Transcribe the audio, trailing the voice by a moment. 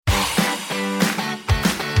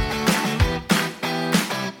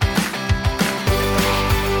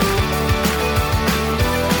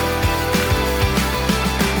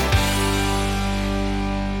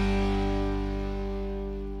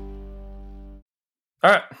All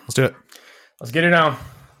right. Let's do it. Let's get it on.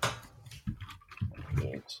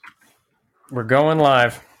 We're going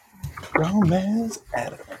live. Gomez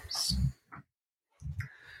Addams.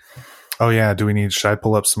 Oh, yeah. Should I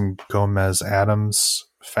pull up some Gomez Addams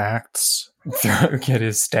facts? Get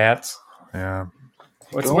his stats. Yeah.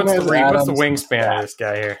 What's the wingspan of this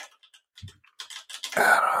guy here?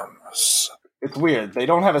 Adams. It's weird. They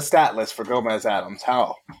don't have a stat list for Gomez Addams.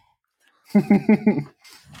 How?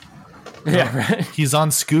 Yeah, right. He's on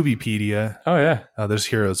Scoobypedia. Oh, yeah. There's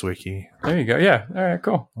Heroes Wiki. There you go. Yeah. All right,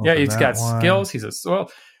 cool. Open He's got that one. skills.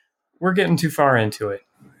 We're getting too far into it.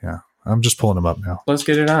 Yeah. I'm just pulling him up now. Let's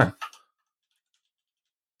get it on.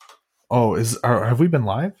 Oh, have we been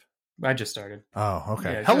live? I just started. Oh,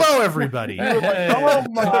 okay. Yeah, Hello, everybody. Oh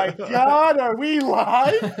my God, are we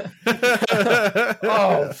live?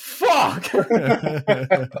 Oh, fuck.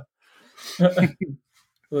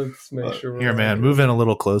 Let's make sure we're Here, man, move in a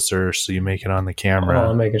little closer so you make it on the camera.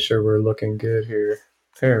 I'm making sure we're looking good here.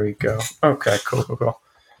 There we go. Okay, cool.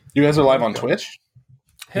 You guys are live on Twitch?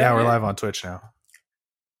 Yeah, we're live on Twitch now.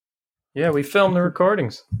 Yeah, we filmed the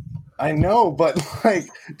recordings. I know, but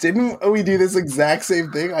didn't we do this exact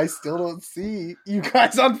same thing? I still don't see you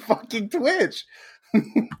guys on fucking Twitch.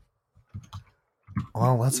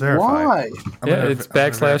 Well, let's verify. Why? It's /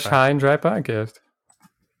 High and Dry Podcast.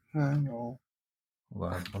 I know.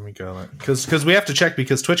 Hold on, let me go. Because we have to check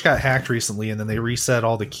because Twitch got hacked recently and then they reset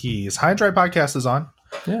all the keys. High and Dry Podcast is on.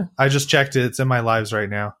 Yeah. I just checked it. It's in my lives right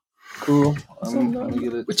now. Cool. Let me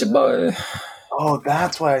get it. What's your boy? Oh,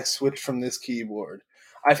 that's why I switched from this keyboard.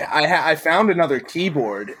 I found another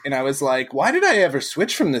keyboard and I was like, why did I ever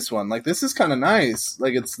switch from this one? Like, this is kind of nice.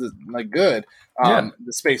 Like, it's good. The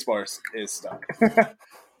space bar is stuck.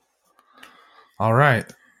 All right.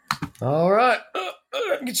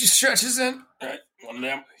 Get your stretches in. All right. One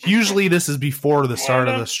down. Usually this is before the start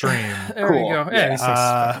of the stream. There Cool. we go. Yeah, these things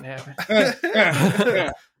fucking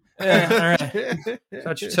happen. All right.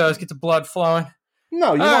 Touch your toes. Get the blood flowing.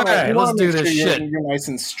 No, you All want right, to let's do this you're, shit. You're nice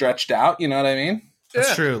and stretched out. You know what I mean?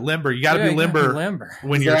 That's true. Limber. You got to be limber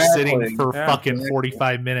when you're sitting for fucking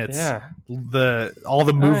 45 minutes. Yeah. All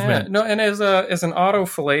the movement. No, and as an auto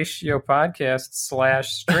fellatio podcast /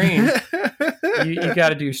 stream, you got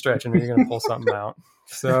to do stretching or you're going to pull something out.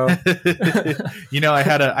 So, I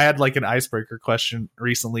had like an icebreaker question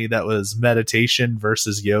recently that was meditation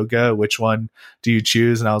versus yoga. Which one do you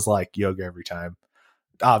choose? And I was like, yoga every time.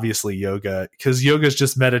 Obviously yoga, because yoga is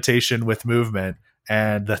just meditation with movement.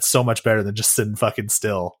 And that's so much better than just sitting fucking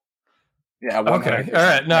still. Yeah. Okay. All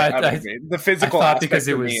right. No, I the physical I thought aspect because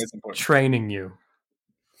it for me was is important. training you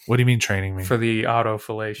What do you mean training me? for the auto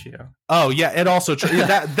fellatio. Oh yeah, it also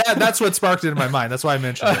that's what sparked it in my mind. That's why I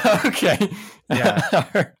mentioned it. Okay.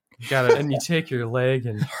 Yeah. And you take your leg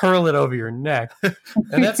and hurl it over your neck,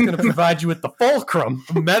 and that's going to provide you with the fulcrum.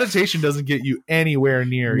 Meditation doesn't get you anywhere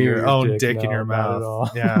near your own dick in your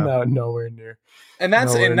mouth. Yeah, no, nowhere near. And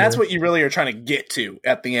that's what you really are trying to get to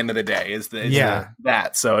at the end of the day is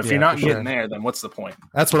that. So if you're not getting there, then what's the point?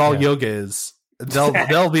 That's what all yoga is.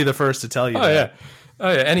 They'll be the first to tell you. Yeah.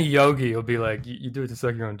 Oh yeah. Any yogi will be like, you do it to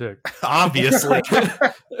suck your own dick. Obviously.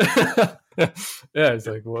 Yeah, it's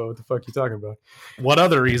like, well, what the fuck are you talking about? What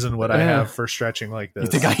other reason would I have for stretching like this? You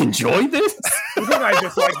think I enjoy this? You think I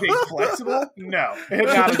just like being flexible? No.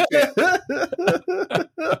 Not a bit.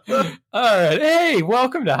 All right. Hey,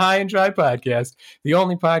 welcome to High and Dry Podcast, the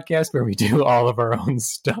only podcast where we do all of our own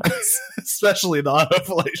stunts. Especially the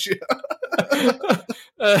autofellatio.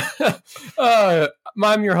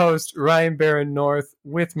 I'm your host, Ryan Barron North.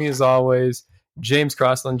 With me, as always, James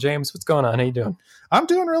Crossland. James, what's going on? How you doing? I'm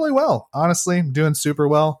doing really well. Honestly, I'm doing super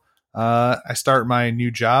well. I start my new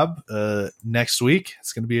job next week.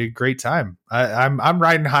 It's going to be a great time. I'm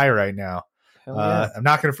riding high right now. Yeah. I'm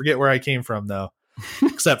not going to forget where I came from, though.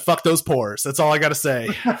 Except fuck those pores. That's all I got to say.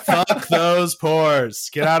 Fuck those pores.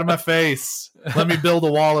 Get out of my face. Let me build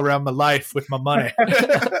a wall around my life with my money.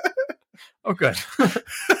 Oh, good.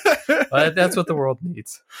 That's what the world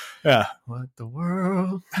needs. Yeah. What the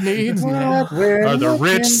world needs now are the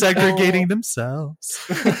rich segregating themselves.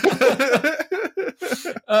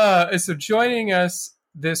 So joining us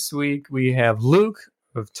this week, we have Luke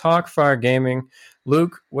of Talkfire Gaming.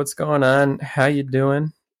 Luke, what's going on? How you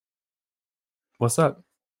doing? What's up?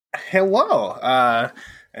 Hello.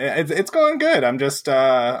 It's going good. I'm just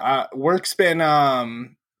work's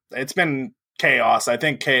been it's been chaos. I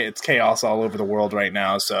think it's chaos all over the world right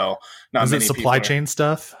now. So not Is many it supply people chain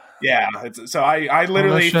stuff? Yeah. I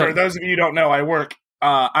literally, shit. for those of you who don't know, I work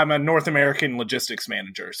I'm a North American logistics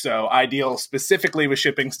manager, so I deal specifically with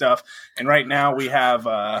shipping stuff. And right now we have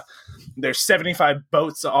there's 75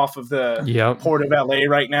 boats off of the port of LA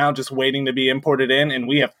right now, just waiting to be imported in, and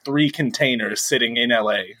we have 3 containers sitting in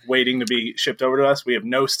LA waiting to be shipped over to us. We have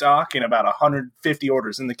no stock and about 150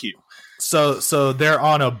 orders in the queue. So they're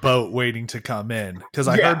on a boat waiting to come in, because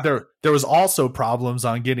I heard there was also problems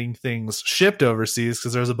on getting things shipped overseas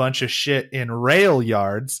because there's a bunch of shit in rail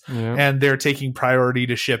yards, and they're taking priority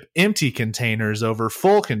to ship empty containers over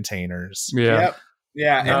full containers.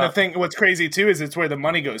 Yeah, and the thing, what's crazy too, is it's where the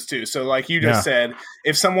money goes to. So, like you just said,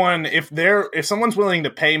 if someone's willing to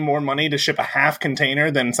pay more money to ship a half container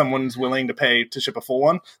than someone's willing to pay to ship a full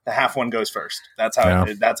one, the half one goes first. That's how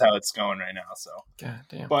it's going right now. So,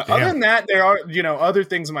 but other than that, there are other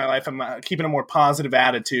things in my life. I'm keeping a more positive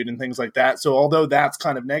attitude and things like that. So, although that's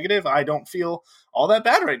kind of negative, I don't feel all that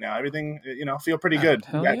bad right now. Everything, feel pretty good.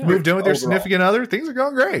 Moved in with your significant other. Things are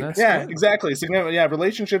going great. That's good. Exactly.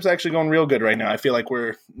 Relationships actually going real good right now. I feel like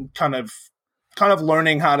we're kind of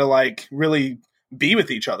learning how to like really be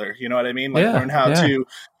with each other. You know what I mean? Like learn how to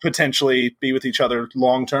potentially be with each other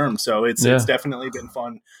long term. So it's definitely been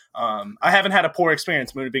fun. I haven't had a poor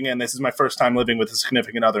experience moving in. This is my first time living with a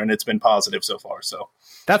significant other, and it's been positive so far. So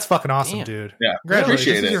that's fucking awesome, dude. Yeah,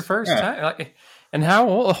 appreciate it. This is your first time. And how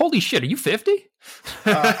old? Holy shit, are you 50?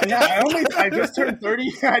 I just turned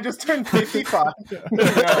 30. I just turned 55.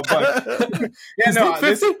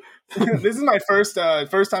 This is my first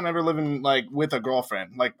time ever living like with a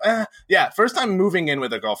girlfriend. Like, first time moving in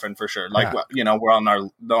with a girlfriend for sure. Like, we're on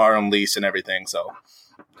our own lease and everything. So,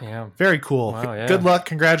 very cool. Wow, Good luck.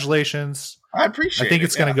 Congratulations. I appreciate it. I think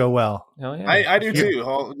it's going to go well. Hell yeah. I do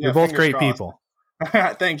too. You're both great people.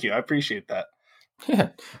 Thank you. I appreciate that. Yeah.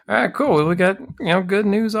 All right, cool. Well, we got, good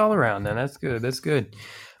news all around then. That's good.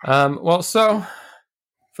 So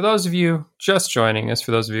for those of you just joining us,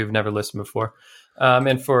 for those of you who've never listened before,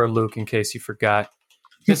 and for Luke, in case you forgot,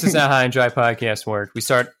 this is how High and Dry podcast work. We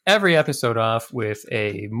start every episode off with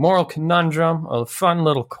a moral conundrum, a fun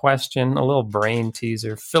little question, a little brain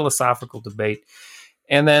teaser, philosophical debate,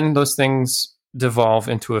 and then those things devolve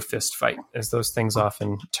into a fist fight, as those things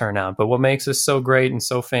often turn out. But what makes us so great and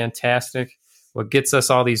so fantastic, what gets us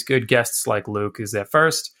all these good guests like Luke, is that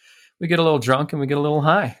first we get a little drunk and we get a little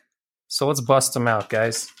high. So let's bust them out,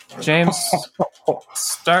 guys. James,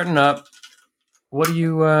 starting up. What are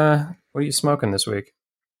you smoking this week?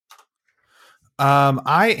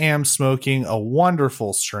 I am smoking a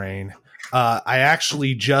wonderful strain. I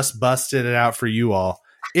actually just busted it out for you all.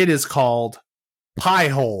 It is called Pie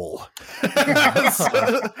Hole.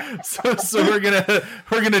 so we're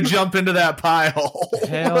gonna jump into that pie hole.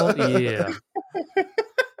 Hell yeah.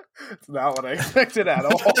 It's not what I expected at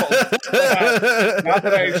all. Not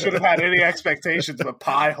that I should have had any expectations, but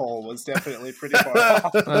Pie Hole was definitely pretty far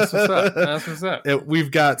off. That's what's up.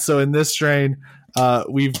 We've got, so in this strain,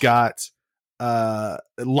 we've got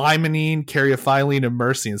limonene, caryophyllene, and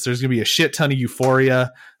myrcene. So there's gonna be a shit ton of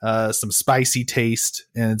euphoria, some spicy taste,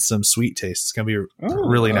 and some sweet taste. It's gonna be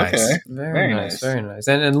really nice. Very nice.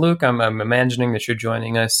 And Luke, I'm imagining that you're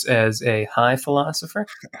joining us as a high philosopher.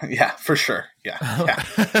 Yeah, for sure. Yeah.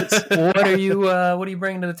 What are you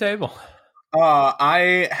bringing to the table?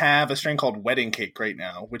 I have a strain called Wedding Cake right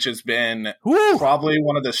now, which has been probably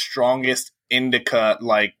one of the strongest indica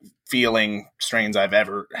feeling strains I've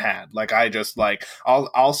ever had. Like, I just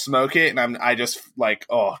I'll smoke it and I just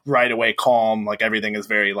right away calm. Like, everything is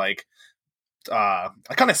very I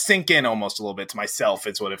kind of sink in almost a little bit to myself.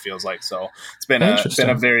 It's what it feels like. So it's been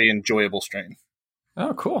a very enjoyable strain.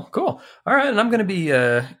 Oh, cool. All right, and I'm going to be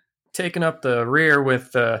taking up the rear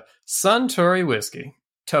with Suntory whiskey.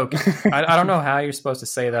 Token. I don't know how you're supposed to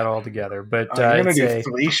say that all together, but you're gonna do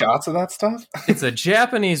 3 shots of that stuff. It's a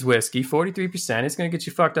Japanese whiskey, 43%. It's gonna get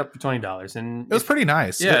you fucked up for $20, and it was pretty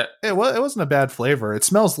nice. Yeah, it wasn't a bad flavor. It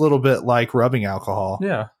smells a little bit like rubbing alcohol.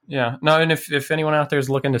 Yeah. No, and if anyone out there is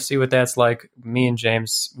looking to see what that's like, me and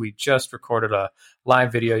James, we just recorded a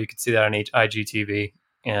live video. You can see that on IGTV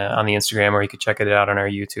on the Instagram, or you can check it out on our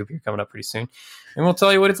YouTube. Here, coming up pretty soon, and we'll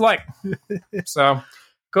tell you what it's like. So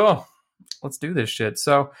cool. Let's do this shit.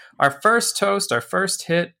 So our first toast, our first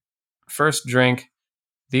hit, first drink,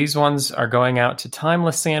 these ones are going out to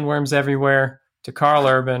Timeless Sandworms everywhere, to Carl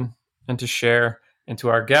Urban, and to Cher, and to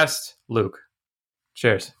our guest, Luke.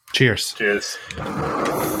 Cheers. Cheers. Cheers.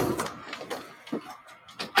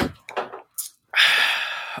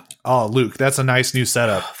 Oh, Luke, that's a nice new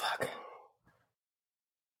setup. Oh, fuck.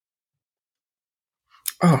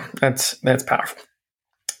 Oh, that's powerful.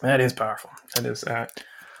 That is powerful. That is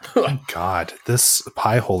Oh my God, this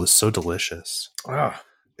pie hole is so delicious. Oh.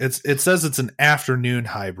 It says it's an afternoon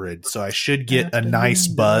hybrid, so I should get a nice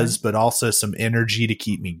buzz, but also some energy to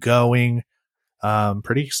keep me going.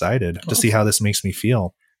 Pretty excited to see how this makes me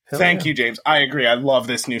feel. Thank you, James. I agree. I love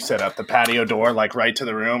this new setup. The patio door, like right to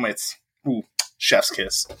the room. It's chef's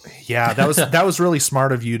kiss. Yeah, that was really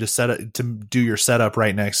smart of you to do your setup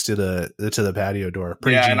right next to the patio door.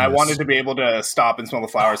 Pretty genius. And I wanted to be able to stop and smell the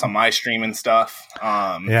flowers on my stream and stuff. So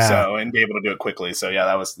and be able to do it quickly. So yeah,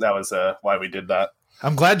 that was why we did that.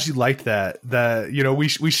 I'm glad you liked that.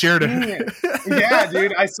 We shared it. Yeah,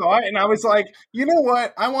 dude, I saw it and I was like, you know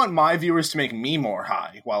what? I want my viewers to make me more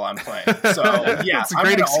high while I'm playing. So yeah, it's a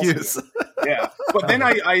great excuse. Yeah, but then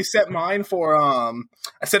I set mine for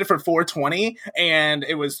I set it for 420 and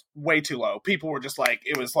it was way too low. People were just like,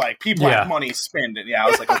 it was like people have money, spend it. Yeah, I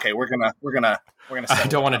was like, okay, we're gonna. I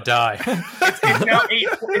don't want to die.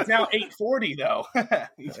 It's now 840 though.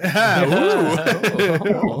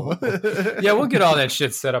 Yeah, we'll get all that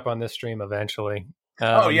shit set up on this stream eventually.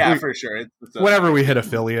 For sure. Whenever we hit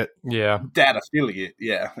affiliate. Yeah. That affiliate.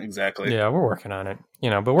 Yeah, exactly. Yeah, we're working on it.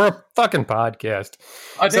 But we're a fucking podcast.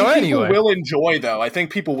 I think people will enjoy, though. I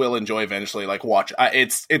think people will enjoy eventually. Like, watch.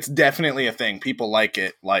 It's definitely a thing. People like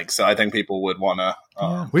it. So I think people would want to.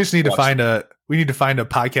 We just need to find a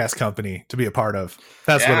podcast company to be a part of.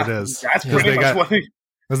 That's what it is. That's pretty much what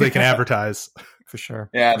because they can advertise. For sure.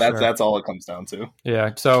 Yeah, that's all it comes down to.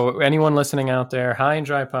 Yeah. So anyone listening out there, High and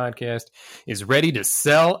Dry Podcast is ready to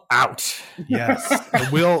sell out. Yes.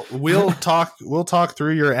 We'll talk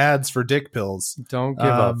through your ads for dick pills. Don't give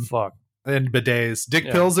a fuck. And bidets.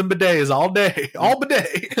 Dick pills and bidets all day. All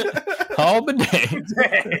bidet. All bidet.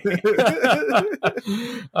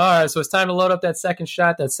 All right, so it's time to load up that second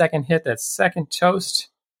shot, that second hit, that second toast.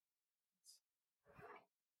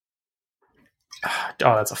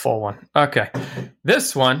 Oh, that's a full one. Okay.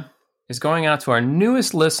 This one is going out to our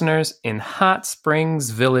newest listeners in Hot Springs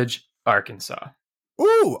Village, Arkansas.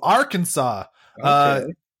 Ooh, Arkansas.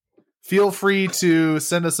 Okay. Feel free to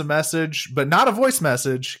send us a message, but not a voice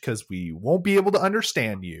message because we won't be able to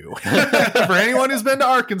understand you. For anyone who's been to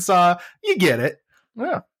Arkansas, you get it.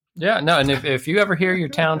 Yeah. Yeah, no, and if you ever hear your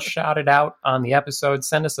town shouted out on the episode,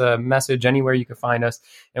 send us a message anywhere you can find us,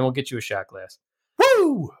 and we'll get you a shot glass.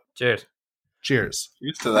 Woo! Cheers. Cheers.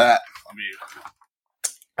 Cheers to that.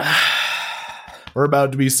 We're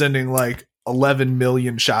about to be sending like 11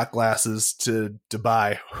 million shot glasses to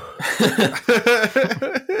Dubai.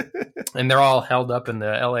 And they're all held up in the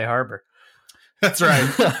LA harbor. That's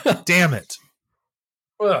right. Damn it.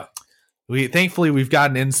 Ugh. Thankfully we've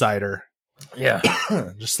got an insider. Yeah.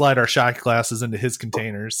 Just slide our shot glasses into his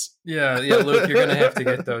containers. Yeah, Luke, you're going to have to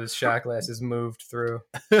get those shot glasses moved through.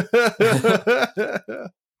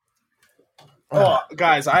 Oh,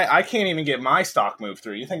 guys, I can't even get my stock moved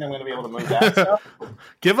through. You think I'm going to be able to move that stuff?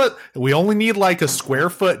 We only need like a square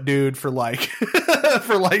foot dude for like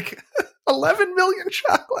 11 million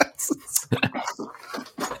shot glasses.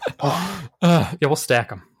 Yeah, we'll stack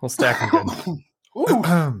them. Good. Ooh,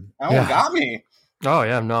 that one got me. Oh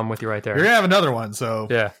yeah, no, I'm with you right there. You're gonna have another one, so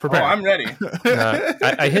yeah, prepare. Oh, I'm ready.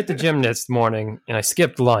 I hit the gym this morning and I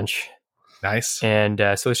skipped lunch. Nice. And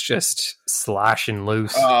so it's just sloshing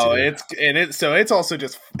loose. Oh, it's also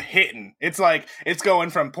just hitting. It's like it's going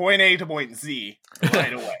from point A to point Z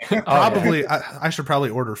right away. Probably, I should probably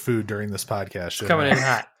order food during this podcast.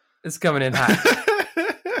 It's coming in hot.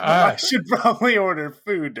 I should probably order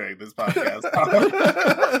food during this podcast.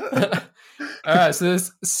 All right, so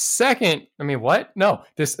this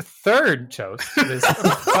third toast, this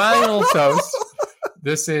final toast,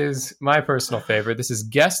 this is my personal favorite. This is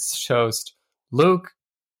guest's toast. Luke,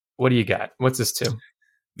 what do you got? What's this to?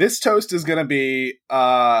 This toast is going to be,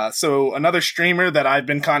 so another streamer that I've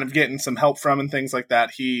been kind of getting some help from and things like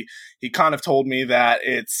that. He kind of told me that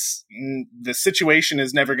the situation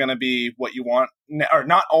is never going to be what you want, or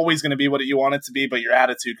not always going to be what you want it to be, but your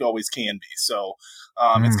attitude always can be. So,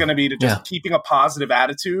 it's going to be to just keeping a positive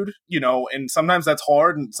attitude, and sometimes that's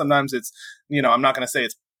hard. And sometimes it's, I'm not going to say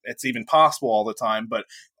it's even possible all the time, but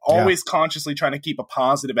always consciously trying to keep a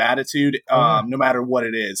positive attitude, no matter what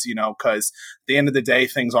it is, because at the end of the day,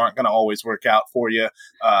 things aren't going to always work out for you.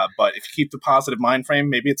 But if you keep the positive mind frame,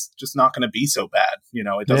 maybe it's just not going to be so bad.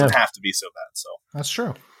 It doesn't have to be so bad. So that's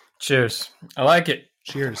true. Cheers. I like it.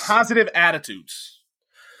 Cheers. Positive attitudes.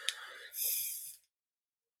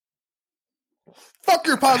 Fuck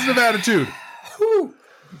your positive attitude. Ooh,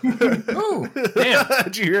 damn.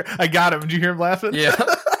 Did you hear? I got him. Did you hear him laughing? Yeah.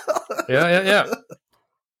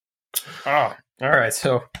 Oh, all right.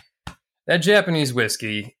 So that Japanese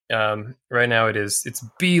whiskey, right now it's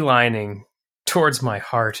beelining towards my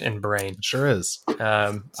heart and brain. It sure is.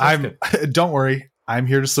 Don't Don't worry. I'm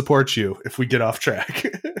here to support you if we get off track.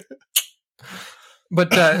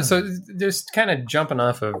 But so just kind of jumping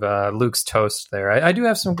off of Luke's toast there, I do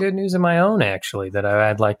have some good news of my own, actually, that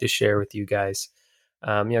I'd like to share with you guys.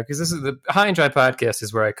 Because this is the High and Dry podcast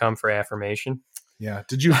is where I come for affirmation. Yeah.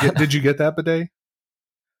 Did you get that bidet?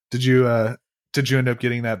 Did you end up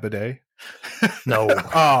getting that bidet? No.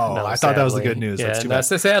 Oh, no, I thought that was the good news. Yeah, That's too bad.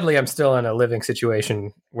 So sadly, I'm still in a living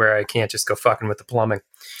situation where I can't just go fucking with the plumbing.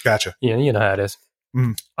 Gotcha. You know how it is.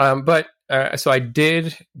 Mm. But so I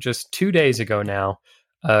did just 2 days ago now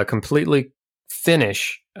completely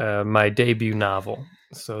finish my debut novel.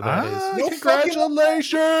 So that is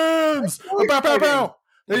congratulations! Bow, bow, bow.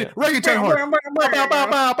 Reggaeton horn. Bow, bow, bow,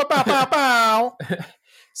 bow, bow, bow, bow.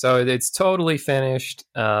 So it's totally finished.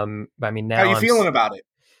 I mean, now how you feeling about it?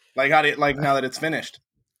 Like now that it's finished?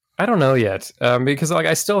 I don't know yet because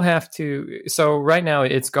I still have to. So right now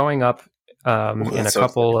it's going up in a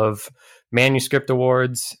couple of manuscript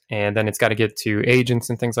awards, and then it's got to get to agents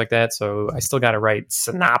and things like that. So I still got to write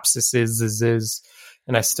synopsises,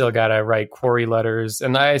 and I still got to write query letters.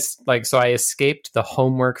 And I escaped the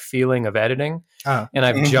homework feeling of editing, and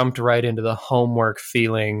I've jumped right into the homework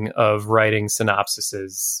feeling of writing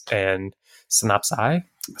synopsises and synopses.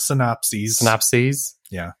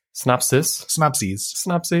 Yeah. Synopsis.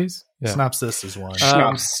 Yeah. Synopsis is one.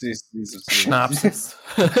 Synopsis.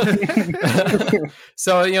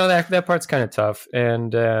 So that part's kind of tough,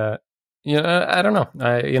 and I don't know.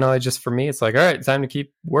 I just for me, it's like, all right, time to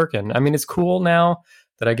keep working. I mean, it's cool now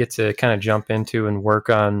that I get to kind of jump into and work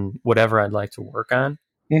on whatever I'd like to work on,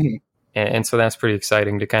 and so that's pretty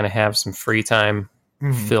exciting to kind of have some free time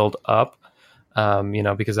filled up.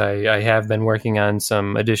 Because I have been working on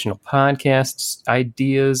some additional podcasts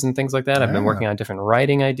ideas and things like that. I've been working on different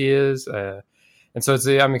writing ideas. And so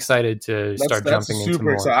I'm excited to start jumping into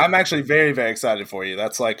more. Excited. I'm actually very, very excited for you.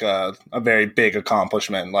 That's like a very big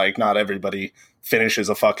accomplishment. Like not everybody finishes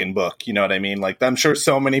a fucking book. You know what I mean? Like I'm sure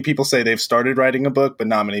so many people say they've started writing a book, but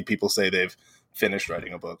not many people say they've finished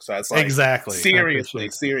writing a book. So that's like exactly seriously,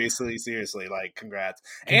 like congrats.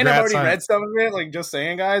 And I've already read some of it, like just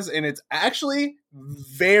saying, guys, and it's actually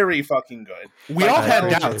very fucking good. We all had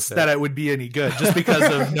doubts that it would be any good just because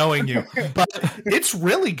of knowing you, but it's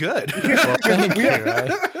really good. Well, thank you.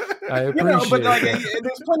 I appreciate but like, it.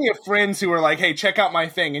 there's plenty of friends who are like, hey, check out my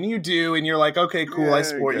thing, and you do, and you're like, okay, cool, I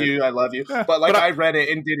support you, I love you, but like I read it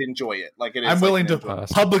and did enjoy it. Like it is, I'm willing to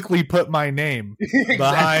publicly put my name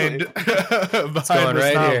behind this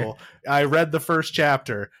right novel. Here. I read the first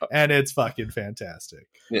chapter, and it's fucking fantastic.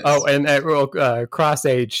 Yes. Oh, and Cross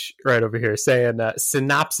H right over here saying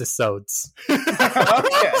synopsisodes.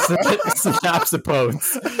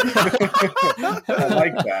 Synopsipodes. I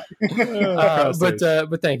like that.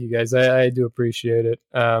 But thank you guys. I do appreciate it.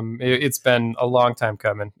 It's been a long time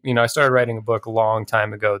coming. I started writing a book a long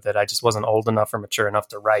time ago that I just wasn't old enough or mature enough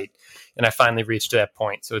to write, and I finally reached that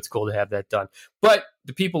point. So it's cool to have that done. But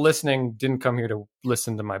the people listening didn't come here to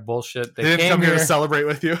listen to my bullshit. They didn't come here to celebrate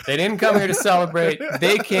with you. They didn't come here to celebrate.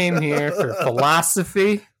 They came here for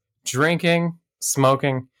philosophy, drinking,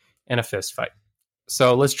 smoking, and a fist fight.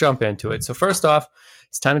 So let's jump into it. So first off,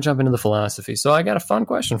 it's time to jump into the philosophy. So I got a fun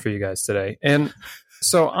question for you guys today. And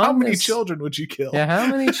so how many children would you kill? Yeah, how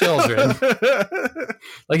many children?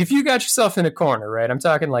 Like if you got yourself in a corner, right? I'm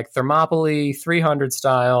talking like Thermopylae 300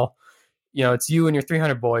 style. It's you and your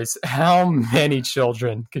 300 boys. How many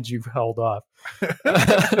children could you hold off?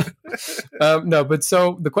 No, but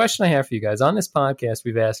so the question I have for you guys on this podcast,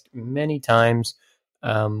 we've asked many times,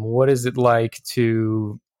 what is it like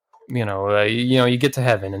to, you get to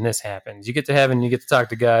heaven and this happens. You get to heaven, you get to talk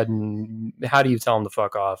to God, and how do you tell him to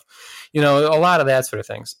fuck off? A lot of that sort of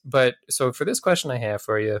things. But so for this question I have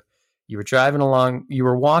for you, you were driving along, you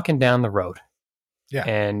were walking down the road. Yeah.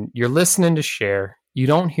 And you're listening to Cher. You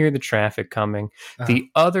don't hear the traffic coming. Uh-huh. The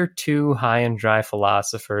other two high and dry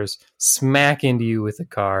philosophers smack into you with a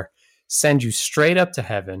car, send you straight up to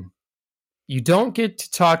heaven. You don't get to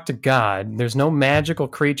talk to God. There's no magical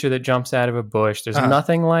creature that jumps out of a bush. There's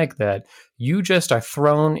nothing like that. You just are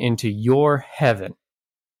thrown into your heaven.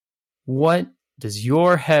 What does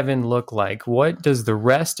your heaven look like? What does the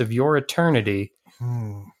rest of your eternity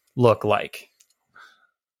look like?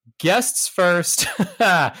 Guests first.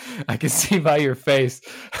 I can see by your face.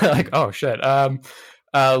 Like, oh shit.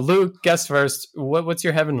 Luke, guests first. What's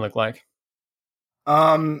your heaven look like?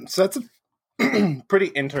 So that's a pretty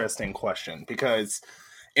interesting question because,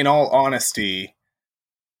 in all honesty,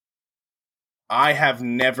 I have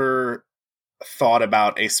never thought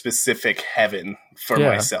about a specific heaven for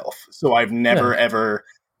myself. So I've never ever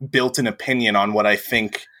built an opinion on what I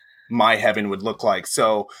think my heaven would look like.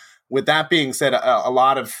 So with that being said,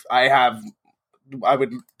 I have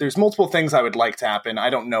there's multiple things I would like to happen. I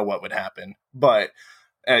don't know what would happen, but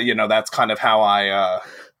that's kind of how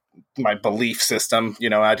my belief system,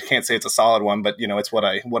 I can't say it's a solid one, but it's what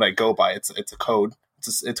I go by. It's a code.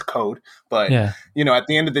 It's a code. But at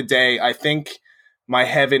the end of the day, I think my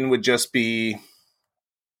heaven would just be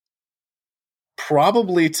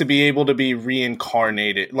probably to be able to be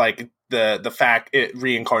reincarnated, like the fact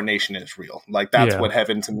reincarnation is real. Like that's what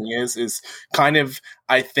heaven to me is kind of,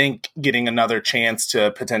 I think, getting another chance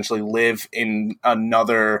to potentially live in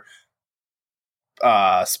another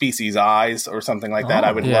species' eyes or something like that.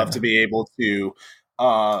 I would love to be able to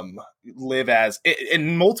live as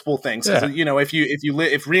in multiple things.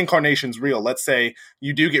 If reincarnation's real, let's say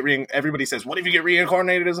you do get everybody says, what if you get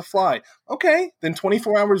reincarnated as a fly? Okay, then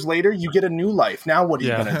 24 hours later you get a new life. Now what are you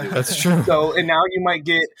gonna do? That's true. So, and now you might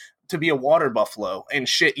get to be a water buffalo and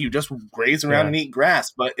shit. You just graze around and eat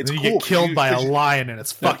grass, but it's cool. You get killed by a lion and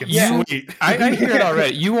it's fucking sweet. I hear it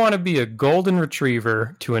already. You want to be a golden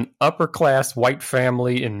retriever to an upper class white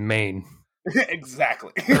family in Maine.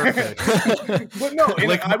 Exactly. Perfect. But no,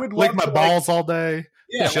 I would lick my balls all day.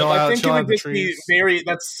 Yeah, I think it would just be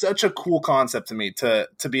that's such a cool concept to me to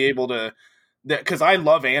be able to, because I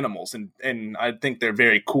love animals and I think they're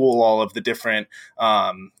very cool, all of the different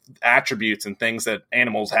attributes and things that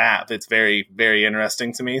animals have. It's very, very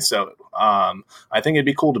interesting to me. So I think it'd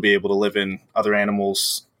be cool to be able to live in other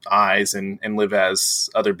animals' eyes and live as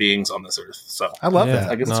other beings on this earth. So I love that.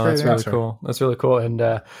 I guess that's really cool. That's really cool.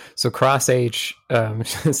 And so Cross H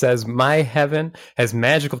says, my heaven has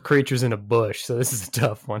magical creatures in a bush. So this is a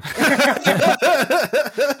tough one.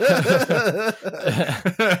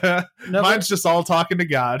 Mine's just all talking to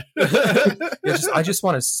God. I just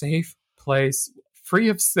want a safe place, free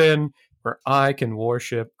of sin, where I can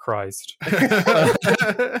worship Christ.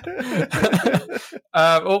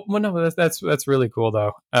 That's really cool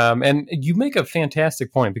though. And you make a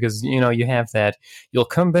fantastic point because you have that you'll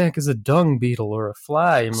come back as a dung beetle or a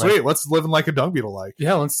fly. And sweet, what's living like a dung beetle like?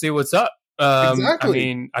 Yeah, let's see what's up. Exactly. I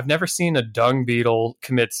mean, I've never seen a dung beetle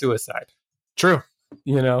commit suicide. True.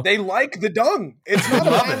 They like the dung. It's not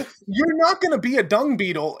bad. You're not going to be a dung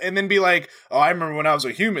beetle and then be like, oh, I remember when I was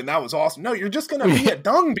a human, that was awesome. No, you're just going to be a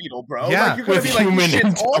dung beetle, bro. Yeah, like, you're going to be human like,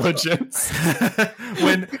 intelligence.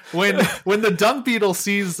 Awesome. when the dung beetle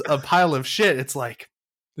sees a pile of shit, it's like,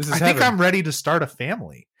 I think I'm ready to start a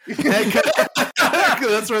family.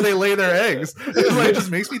 That's where they lay their eggs. It just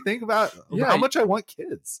makes me think about how much I want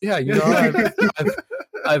kids. Yeah,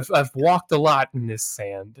 I've walked a lot in this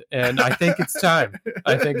sand, and I think it's time.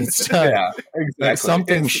 Yeah, exactly. There's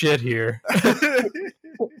something shit here.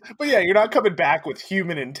 But yeah, you're not coming back with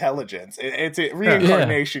human intelligence. It's a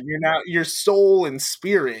reincarnation. You're not. Your soul and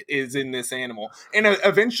spirit is in this animal, and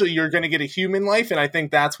eventually you're going to get a human life. And I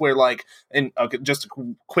think that's where, just a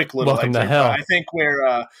quick little welcome to hell. I think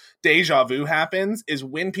where deja vu happens is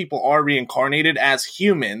when people are reincarnated as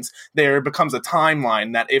humans. There becomes a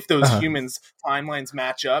timeline that if those humans timelines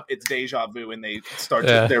match up, it's deja vu, and they start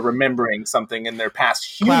they're remembering something in their past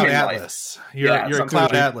human Cloud life. Atlas. You're a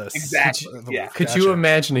Cloud Atlas. Exactly. Could you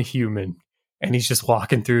imagine a human and he's just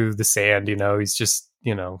walking through the sand, he's just,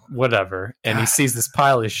 whatever. And he sees this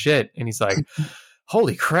pile of shit and he's like,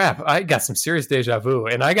 holy crap, I got some serious deja vu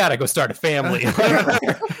and I got to go start a family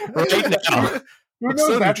right now. Who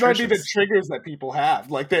knows? That might be the triggers that people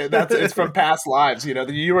have. Like it's from past lives.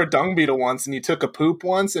 You were a dung beetle once, and you took a poop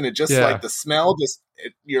once, and it just like the smell.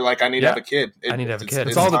 You're like, I need to have a kid. I need to have a kid.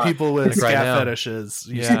 It's all the people with scat fetishes.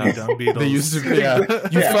 Yeah, dung beetles. They used to be. Yeah,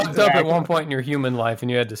 you fucked up at one point in your human life,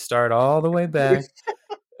 and you had to start all the way back.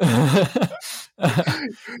 All right,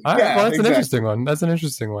 well, that's an interesting one. That's an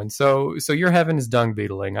interesting one. So your heaven is dung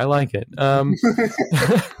beetling. I like it.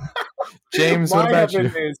 James, what about you?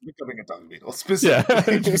 Is becoming a dung beetle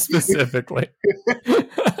specifically. Yeah, specifically.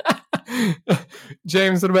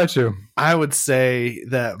 James, what about you? I would say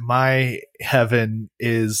that my heaven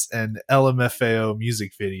is an LMFAO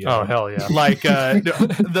music video. Oh hell yeah! Like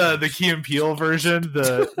the Key and Peele version,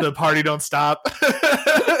 the party don't stop.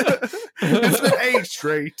 It's been 8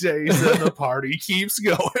 straight days and the party keeps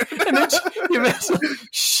going. And then he eventually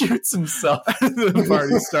shoots himself. The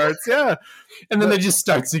party starts, yeah. And then it just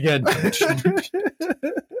starts again. But,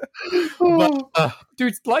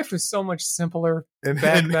 dude, life was so much simpler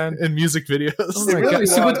back then. In music videos. Oh my God.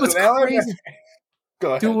 So what's crazy? Go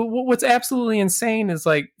ahead. Dude, what's absolutely insane is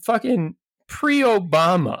like fucking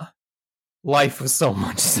pre-Obama. life was so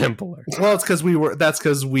much simpler. Well, it's because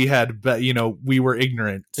we had, we were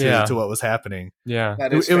ignorant to what was happening. Yeah,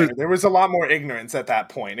 that is fair. There was a lot more ignorance at that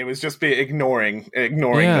point. It was just ignoring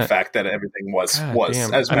the fact that everything was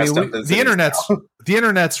as messed up as the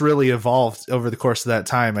internet's really evolved over the course of that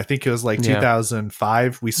time. I think it was like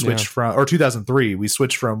 2005 we switched from, or 2003 we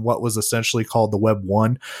switched from what was essentially called the Web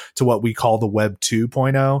 1 to what we call the Web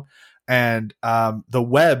 2.0. And the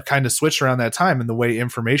web kind of switched around that time, and the way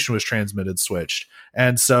information was transmitted switched.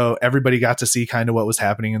 And so everybody got to see kind of what was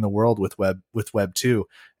happening in the world with Web 2.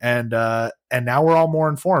 And now we're all more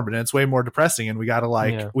informed, and it's way more depressing. And we got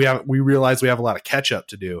to we realize we have a lot of catch up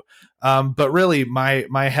to do. But really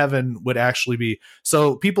my heaven would actually be,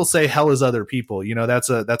 so people say hell is other people. That's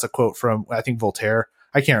a quote from, I think, Voltaire.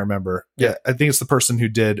 I can't remember. Yeah. I think it's the person who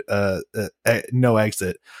did No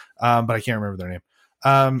Exit. But I can't remember their name.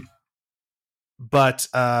 But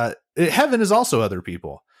heaven is also other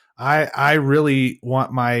people. I really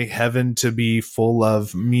want my heaven to be full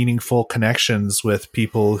of meaningful connections with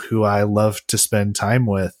people who I love to spend time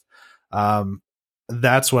with.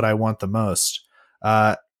 That's what I want the most.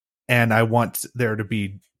 And I want there to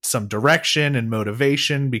be some direction and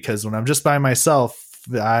motivation, because when I'm just by myself,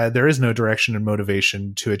 there is no direction and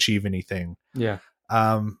motivation to achieve anything. Yeah.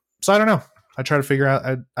 So I don't know. I try to figure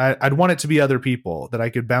out, I'd want it to be other people that I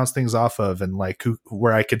could bounce things off of, and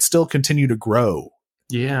where I could still continue to grow.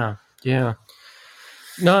 Yeah. Yeah.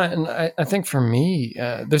 No, and I think for me,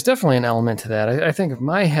 there's definitely an element to that. I think if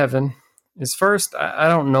my heaven is first, I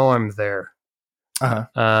don't know I'm there. Uh-huh.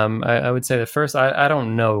 I would say that first, I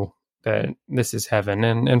don't know that this is heaven.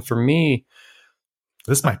 And for me,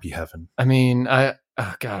 this might be heaven. I mean, oh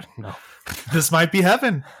God, no. This might be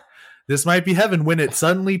heaven. This might be heaven when it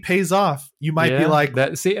suddenly pays off. You might be like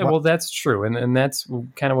that. See, well, that's true. And that's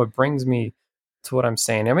kind of what brings me to what I'm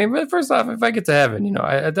saying. I mean, first off, if I get to heaven,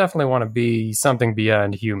 I definitely want to be something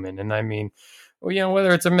beyond human. And I mean,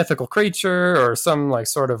 whether it's a mythical creature or some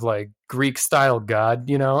sort of Greek style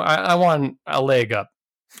god, I want a leg up.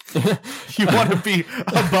 You want to be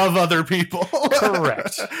above other people.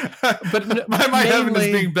 Correct. But my heaven is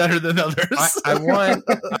being better than others.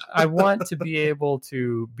 I want to be able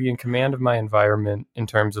to be in command of my environment in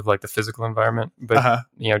terms of the physical environment, but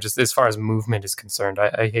just as far as movement is concerned,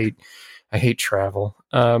 I hate travel.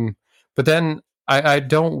 But then I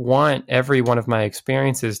don't want every one of my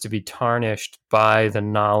experiences to be tarnished by the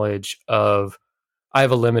knowledge of I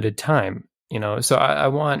have a limited time. So I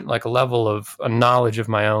want a level of a knowledge of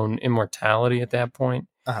my own immortality at that point,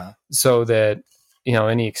 so that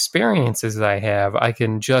any experiences that I have, I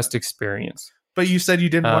can just experience. But you said you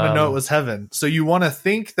didn't want to know it was heaven, so you want to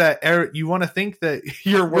think that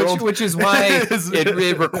your world, which is why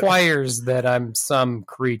it requires that I'm some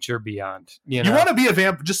creature beyond. You want to be a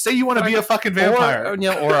vampire. Just say you want to be a fucking vampire,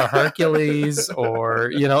 or a Hercules, or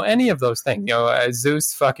any of those things.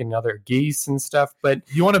 Zeus fucking other geese and stuff. But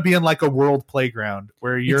you want to be in a world playground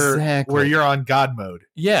where you're on God mode.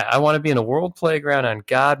 Yeah, I want to be in a world playground on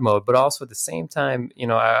God mode, but also at the same time,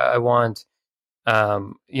 I want.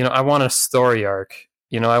 I want a story arc.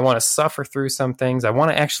 I want to suffer through some things. I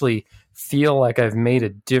want to actually feel like I've made a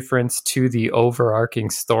difference to the overarching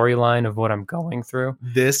storyline of what I'm going through.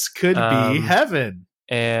 This could be heaven,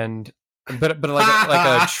 but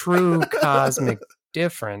like a true cosmic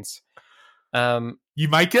difference. You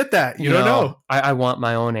might get that. You don't know. I want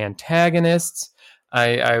my own antagonists.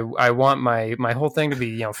 I want my whole thing to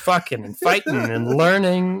be fucking and fighting and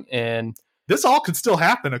learning and. This all could still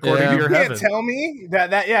happen according to your heaven. You can't tell me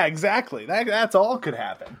that yeah, exactly. That's all could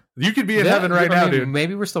happen. You could be in heaven right now, dude.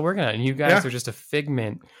 Maybe we're still working on it, and you guys are just a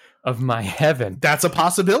figment of my heaven. That's a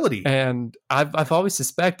possibility. And I've always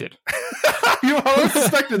suspected. You've always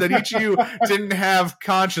suspected that each of you didn't have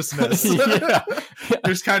consciousness.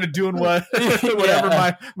 Just kind of doing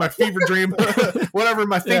whatever my fever dream, whatever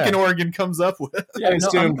my thinking organ comes up with. Yeah,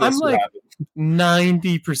 I'm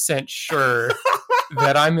 90% sure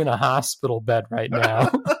that I'm in a hospital bed right now,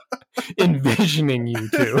 envisioning you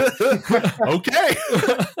two. Okay.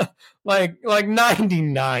 like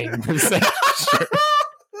 99%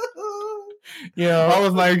 sure. All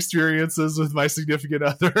of my experiences with my significant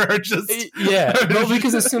other are just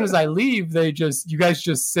because as soon as I leave, you guys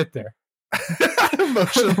just sit there.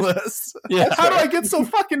 Motionless. Yeah. How do I get so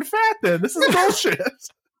fucking fat then? This is bullshit.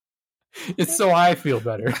 It's so I feel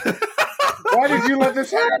better. Why did you let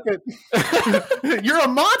this happen? You're a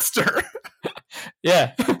monster.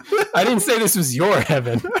 Yeah. I didn't say this was your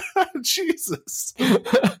heaven. Jesus.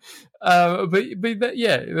 But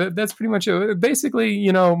yeah, that's pretty much it.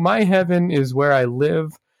 Basically, my heaven is where I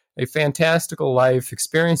live a fantastical life,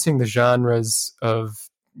 experiencing the genres of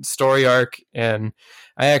story arc, and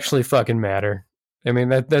I actually fucking matter. I mean,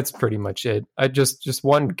 that's pretty much it. I just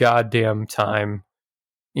one goddamn time,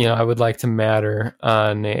 I would like to matter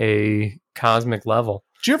on a cosmic level.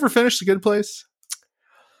 Did you ever finish The Good Place?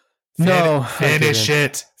 No,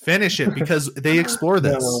 Finish it because they explore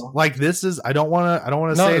this. No. Like this is. I don't want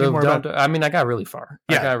to say anymore. I mean, I got really far.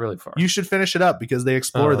 You should finish it up because they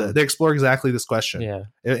explore that. They explore exactly this question. Yeah.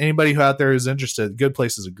 Anybody who out there who's interested, Good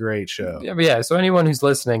Place is a great show. Yeah. So anyone who's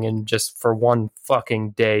listening and just for one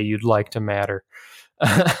fucking day you'd like to matter,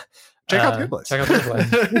 check out The Good Place. Check out The Good Place.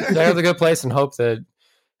 Check out The Good Place and hope that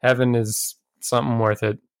heaven is something worth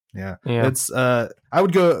it. Yeah. It's I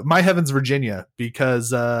would go my heaven's Virginia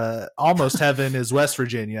because almost heaven is West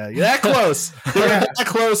Virginia. You're that close. They're that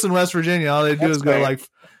close in West Virginia. All they do is go like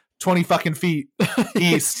 20 fucking feet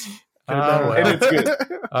east. It's good.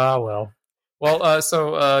 Oh well.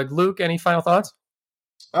 So Luke, any final thoughts?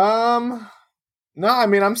 No, I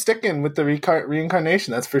mean I'm sticking with the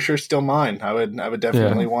reincarnation. That's for sure still mine. I would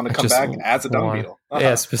definitely want to come back as a dung beetle.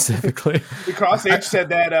 Yeah, specifically. The Cross Age said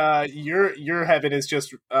that your heaven is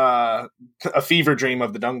just a fever dream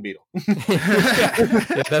of the dung beetle.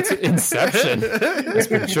 Yeah, that's Inception. It's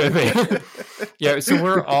been tripping. Yeah, so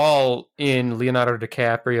we're all in Leonardo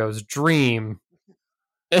DiCaprio's dream,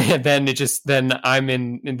 and then I'm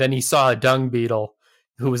in, and then he saw a dung beetle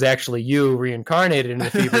who was actually you reincarnated in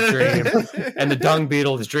the fever dream, and the dung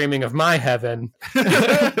beetle is dreaming of my heaven.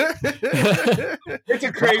 It's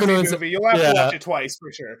a crazy movie. You'll have to watch it twice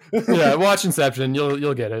for sure. Yeah, watch Inception.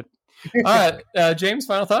 You'll get it. All right, James,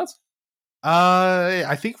 final thoughts?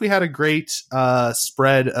 I think we had a great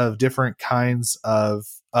spread of different kinds of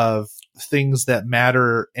things that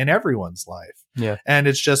matter in everyone's life. Yeah. And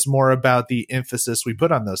it's just more about the emphasis we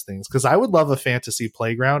put on those things. Because I would love a fantasy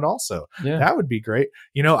playground also. Yeah. That would be great.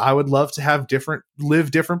 I would love to have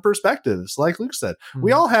live different perspectives. Like Luke said,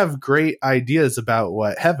 we all have great ideas about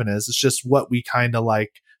what heaven is. It's just what we kind of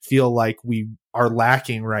like feel like we are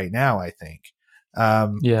lacking right now, I think.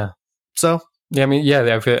 Yeah. So. Yeah, I mean,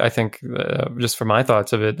 I think just for my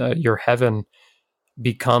thoughts of it, your heaven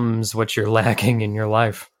becomes what you're lacking in your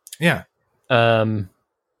life. Yeah. And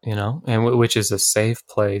which is a safe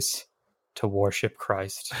place to worship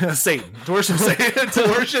Christ. Satan. To worship Satan. To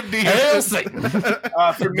worship Satan.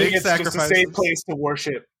 For me, it's just a safe place to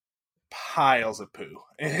worship piles of poo.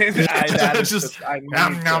 That is just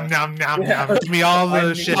nom. Give me all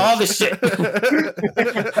the shit. All the shit.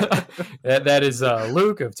 that is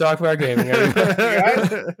Luke of Talk About Gaming.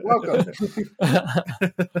 Welcome.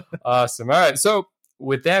 Awesome. All right. So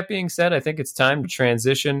with that being said, I think it's time to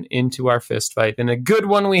transition into our fist fight, and a good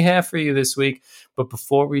one we have for you this week. But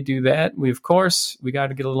before we do that, we got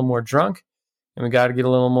to get a little more drunk, and we got to get a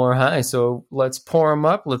little more high. So let's pour them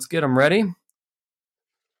up. Let's get them ready.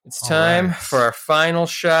 It's time for our final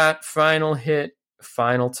shot, final hit,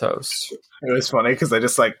 final toast. It was funny because I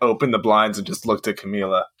just opened the blinds and just looked at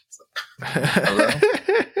Camila.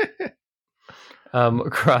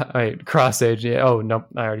 Cross Age. Yeah. Oh no,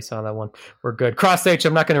 I already saw that one. We're good. Cross Age.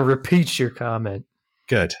 I'm not going to repeat your comment.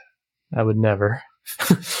 Good. I would never.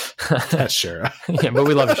 That's sure. Yeah, but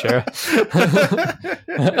we love you, Shara.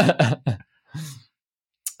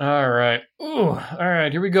 All right. Ooh. All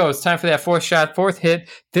right. Here we go. It's time for that fourth shot, fourth hit.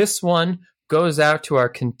 This one goes out to our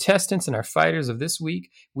contestants and our fighters of this week.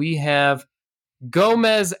 We have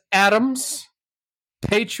Gomez Addams,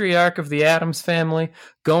 patriarch of the Addams family,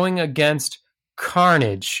 going against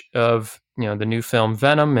Carnage of the new film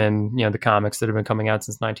Venom and the comics that have been coming out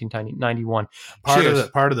since 1991. Part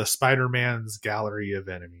of the Spider-Man's gallery of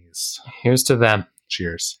enemies. Here's to them.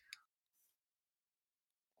 Cheers.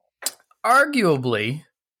 Arguably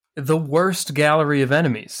the worst gallery of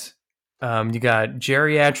enemies. You got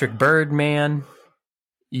geriatric Birdman.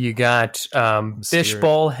 You got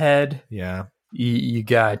Fishbowl Head. Yeah. You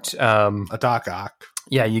got a Doc Ock.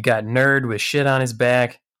 Yeah, you got Nerd with shit on his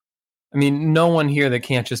back. I mean, no one here that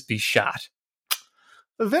can't just be shot.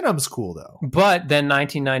 Venom's cool though. But then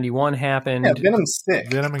 1991 happened. Yeah, Venom's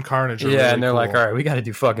sick. Venom and Carnage are really and they're cool. Like, all right, we got to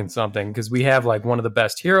do fucking something because we have one of the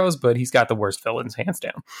best heroes, but he's got the worst villains, hands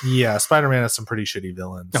down. Yeah, Spider-Man has some pretty shitty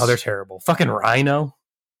villains. Oh, they're terrible. Fucking Rhino.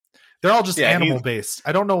 They're all just animal based.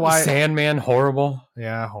 I don't know why. Sandman, horrible.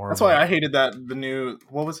 Yeah, horrible. That's why I hated the new,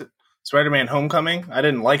 what was it? Spider-Man Homecoming? I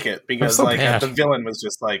didn't like it because the villain was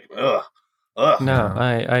just ugh. Ugh. No,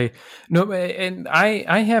 I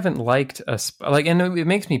haven't liked and it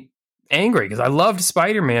makes me angry because I loved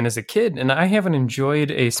Spider-Man as a kid, and I haven't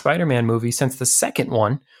enjoyed a Spider-Man movie since the second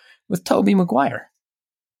one with Tobey Maguire.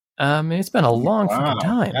 It's been a long fucking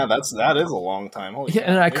time. Yeah, that is a long time. Holy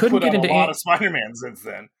and I couldn't get into a lot of Spider-Man since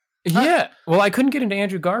then. Yeah, well, I couldn't get into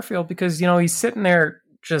Andrew Garfield because he's sitting there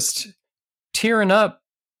just tearing up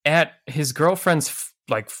at his girlfriend's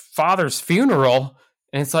like father's funeral,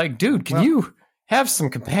 and it's like, dude, can you have some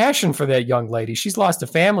compassion for that young lady? She's lost a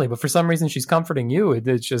family, but for some reason she's comforting you.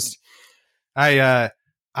 It's just I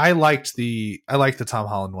liked the Tom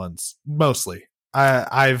Holland ones mostly.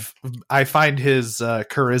 I find his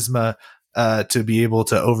charisma to be able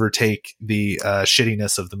to overtake the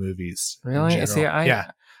shittiness of the movies. Really? See,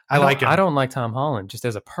 I like him. I don't like Tom Holland just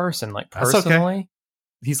as a person. Like personally,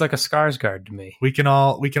 he's like a Skarsgård to me. We can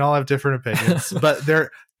all have different opinions,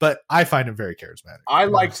 but I find him very charismatic.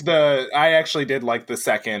 I actually did like the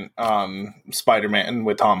second Spider-Man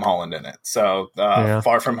with Tom Holland in it. So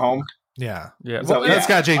Far From Home. Yeah. So, that's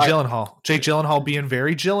got Jake Gyllenhaal. Jake Gyllenhaal being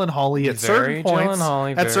very Gyllenhaal-y at certain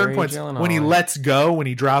points. When he lets go, when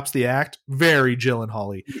he drops the act, very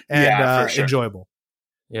Gyllenhaal-y and sure. enjoyable.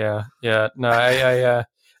 Yeah. No,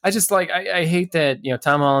 I just like I hate that,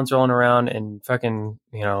 Tom Holland's rolling around and fucking,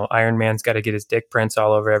 Iron Man's got to get his dick prints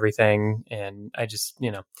all over everything, and I just,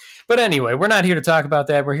 But anyway, we're not here to talk about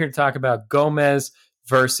that. We're here to talk about Gomez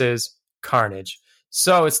versus Carnage.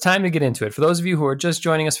 So it's time to get into it. For those of you who are just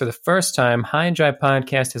joining us for the first time, High and Dry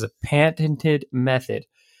Podcast has a patented method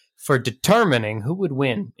for determining who would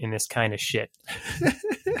win in this kind of shit.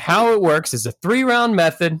 How it works is a 3-round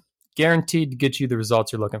method, guaranteed to get you the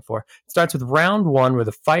results you're looking for. It starts with round 1, where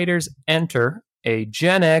the fighters enter a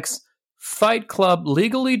Gen X Fight Club,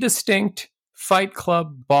 legally distinct Fight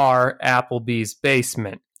Club bar, Applebee's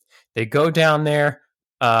basement. They go down there.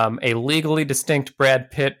 A legally distinct Brad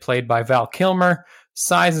Pitt, played by Val Kilmer,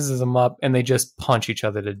 sizes them up, and they just punch each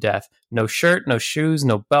other to death. No shirt, no shoes,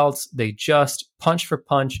 no belts. They just punch for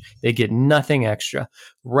punch. They get nothing extra.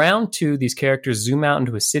 Round 2, these characters zoom out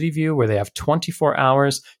into a city view where they have 24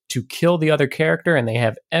 hours to kill the other character, and they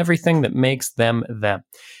have everything that makes them them.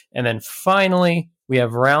 And then finally, we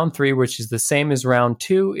have round 3, which is the same as round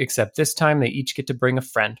 2, except this time they each get to bring a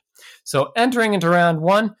friend. So entering into round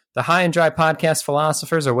 1, the High and Dry Podcast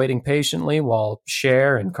philosophers are waiting patiently while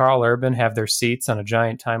Cher and Carl Urban have their seats on a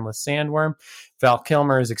giant timeless sandworm. Val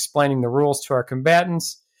Kilmer is explaining the rules to our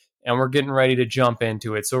combatants, and we're getting ready to jump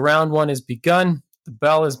into it. So round 1 has begun. The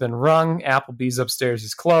bell has been rung. Applebee's upstairs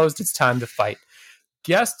is closed. It's time to fight.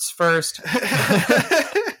 Guests first.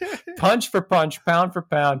 Punch for punch, pound for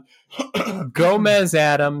pound. Gomez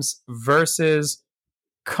Adams versus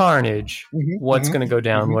Carnage. What's going to go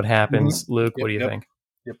down? What happens? Luke, what do you think?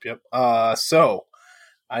 Yep. So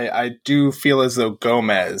I do feel as though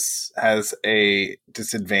Gomez has a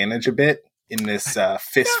disadvantage a bit in this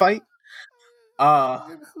fist fight.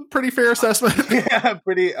 Pretty fair assessment. Yeah,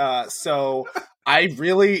 pretty. So I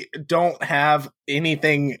really don't have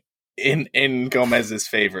anything in Gomez's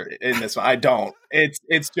favor in this one. I don't.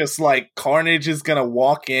 It's just like Carnage is gonna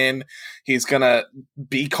walk in, he's gonna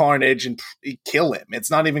be Carnage and kill him.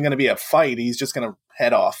 It's not even gonna be a fight. He's just gonna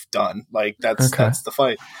head off. Done. Like that's the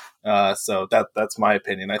fight. So that's my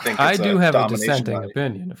opinion. I think I do have a dissenting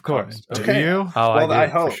opinion, of course. Okay. Do you? Oh, well, I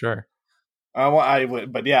hope for sure. I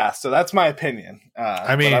would, but yeah. So that's my opinion.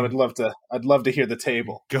 I mean, I'd love to hear the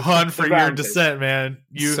table. Go on for your dissent, man.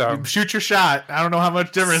 You shoot your shot. I don't know how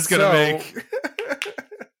much difference it's gonna make.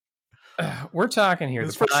 We're talking here.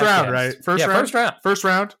 It's first round, right? First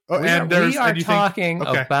round. Oh, we are talking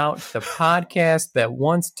about the podcast that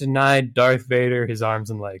once denied Darth Vader his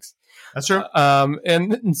arms and legs. That's true.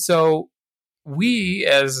 And so we,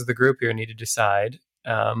 as the group here, need to decide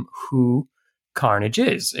who Carnage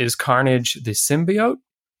is. Is Carnage the symbiote,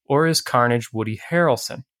 or is Carnage Woody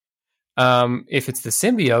Harrelson? If it's the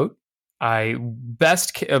symbiote,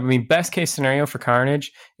 best case scenario for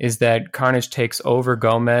Carnage is that Carnage takes over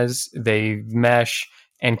Gomez, they mesh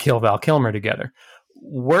and kill Val Kilmer together.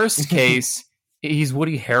 Worst case, he's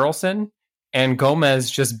Woody Harrelson and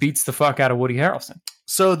Gomez just beats the fuck out of Woody Harrelson.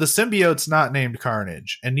 So the symbiote's not named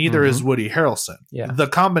Carnage, and neither is Woody Harrelson. Yeah. The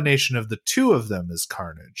combination of the two of them is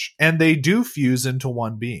Carnage, and they do fuse into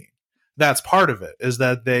one being. That's part of it, is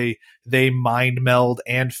that they mind meld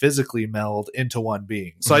and physically meld into one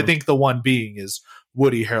being. So I think the one being is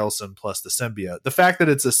Woody Harrelson plus the symbiote. The fact that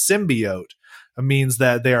it's a symbiote means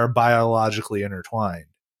that they are biologically intertwined.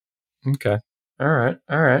 Okay. All right.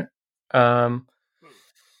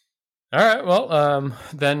 Well,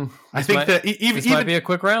 then I think that this might be a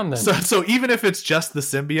quick round then. So even if it's just the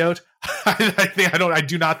symbiote, I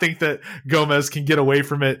do not think that Gomez can get away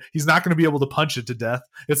from it. He's not going to be able to punch it to death.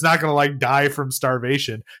 It's not going to die from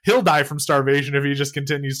starvation. He'll die from starvation if he just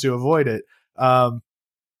continues to avoid it.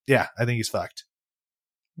 Yeah, I think he's fucked.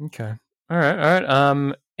 Okay. All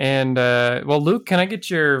right. Well, Luke, can I get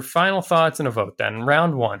your final thoughts and a vote then?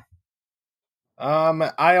 Round 1.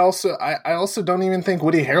 I also don't even think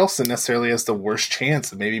Woody Harrelson necessarily has the worst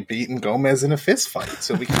chance of maybe beating Gomez in a fist fight.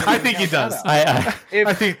 So we can I think he does. I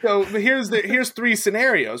think so. Here's three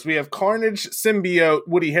scenarios. We have Carnage, Symbiote,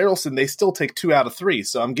 Woody Harrelson. They still take 2 out of 3.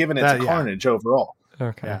 So I'm giving it to Carnage overall.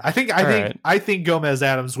 Okay. Yeah, I think Gomez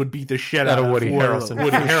Adams would beat the shit out of Woody Harrelson.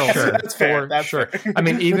 Woody Harrelson. Sure. That's fair. That's sure. fair. I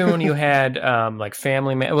mean, even when you had like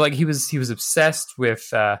Family Man, like he was obsessed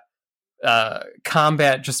with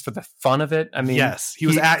combat just for the fun of it. I mean, yes, he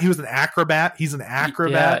was an acrobat. He's an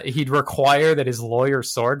acrobat. Yeah, he'd require that his lawyer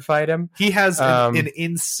sword fight him. He has an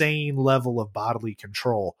insane level of bodily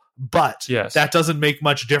control, but that doesn't make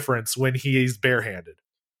much difference when he is barehanded.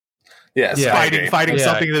 Yes, fighting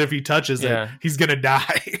something that if he touches it, he's gonna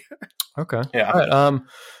die. Okay. Yeah. All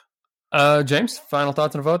right. James, final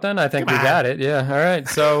thoughts on the vote then? I think we got it. Yeah. All right.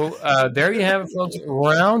 So there you have it, folks.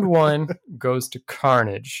 Round 1 goes to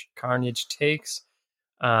Carnage. Carnage takes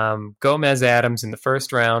Gomez Adams in the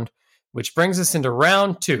first round, which brings us into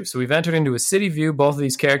round 2. So we've entered into a city view. Both of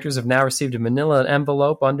these characters have now received a manila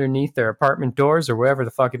envelope underneath their apartment doors or wherever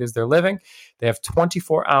the fuck it is they're living. They have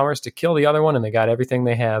 24 hours to kill the other one, and they got everything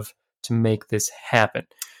they have to make this happen.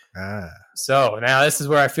 So now this is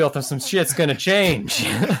where I feel that some shit's gonna change.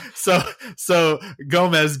 so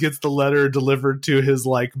Gomez gets the letter delivered to his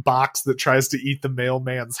like box that tries to eat the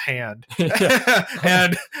mailman's hand.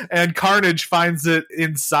 and Carnage finds it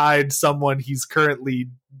inside someone he's currently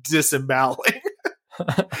disemboweling.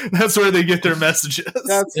 That's where they get their messages.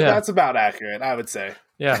 That's about accurate, I would say.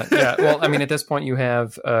 Yeah. Well, I mean, at this point you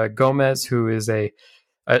have Gomez, who is a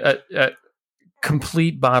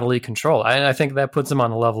complete bodily control. I think that puts him on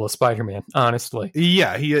the level of Spider-Man, honestly.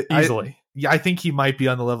 Yeah, easily. I think he might be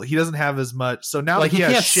on the level. He doesn't have as much. So now like he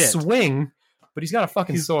can't has shit. Swing, but he's got a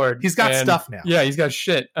fucking sword. He's got stuff now. Yeah, he's got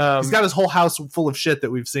shit. He's got his whole house full of shit that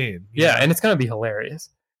we've seen. Yeah, and it's going to be hilarious.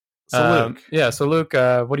 So Luke. Yeah, so Luke,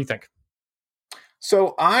 what do you think?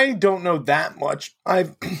 So I don't know that much.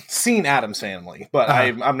 I've seen Addams Family, but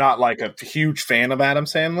I'm not like a huge fan of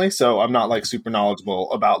Addams Family, so I'm not like super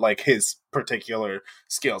knowledgeable about like his particular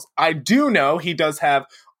skills. I do know he does have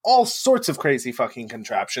all sorts of crazy fucking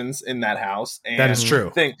contraptions in that house. And that is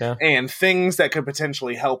true. And things that could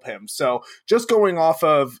potentially help him. So just going off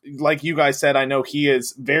of, like you guys said, I know he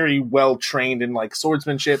is very well trained in like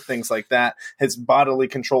swordsmanship, things like that. His bodily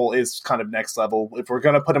control is kind of next level. If we're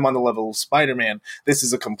going to put him on the level of Spider-Man, this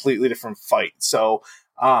is a completely different fight. So,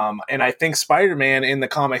 and I think Spider-Man in the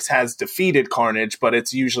comics has defeated Carnage, but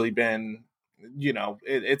it's usually been, you know,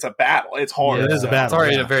 it's a battle. It's hard. Yeah, it is a battle. It's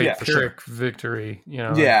already a very quick victory. You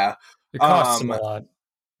know, it costs him a lot.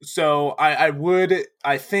 So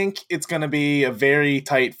I think it's going to be a very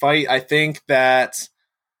tight fight. I think that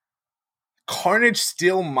Carnage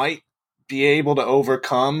still might be able to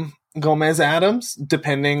overcome Gomez Adams,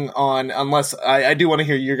 depending on, unless I do want to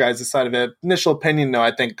hear your guys' side of it. Initial opinion, though,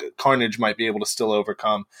 I think Carnage might be able to still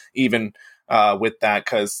overcome even with that,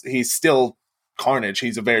 because he's still Carnage.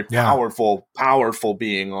 He's a very powerful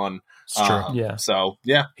being on. It's true. So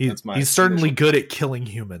he's certainly good at killing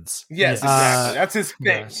humans. Yes, exactly. That's his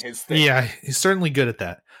thing. Yes. His thing. Yeah, he's certainly good at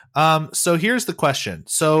that. So here's the question.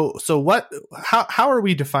 So how are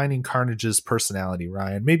we defining Carnage's personality,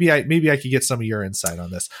 Ryan? Maybe I could get some of your insight on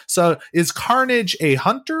this. So is Carnage a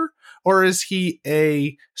hunter or is he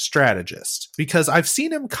a strategist? Because I've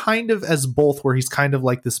seen him kind of as both, where he's kind of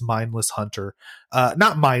like this mindless hunter,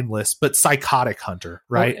 not mindless, but psychotic hunter,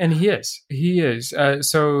 right? Well, and he is.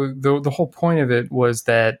 So the whole point of it was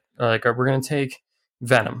that like we're going to take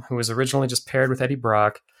Venom, who was originally just paired with Eddie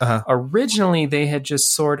Brock. Originally, they had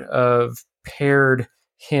just sort of paired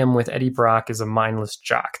him with Eddie Brock as a mindless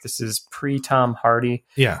jock. This is pre-Tom Hardy.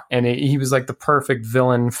 Yeah. And he was like the perfect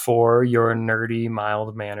villain for your nerdy,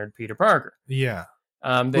 mild-mannered Peter Parker. Yeah.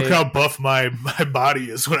 Look how buff my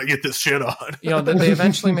body is when I get this shit on. You know, they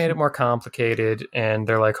eventually made it more complicated, and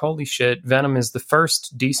they're like, holy shit, Venom is the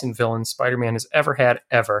first decent villain Spider-Man has ever had,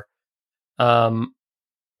 ever.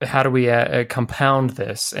 How do we compound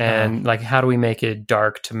this? And like, how do we make it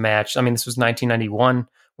dark to match? I mean, this was 1991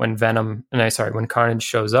 when when Carnage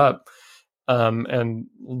shows up. And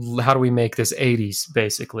how do we make this 80s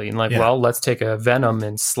basically? And like, well, let's take a Venom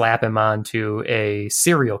and slap him onto a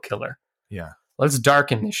serial killer. Yeah. Let's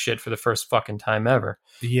darken this shit for the first fucking time ever.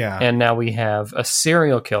 Yeah. And now we have a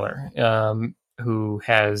serial killer who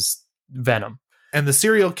has Venom. And the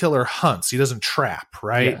serial killer hunts. He doesn't trap,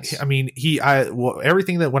 right? Yes. I mean,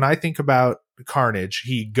 everything that when I think about Carnage,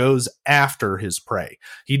 he goes after his prey.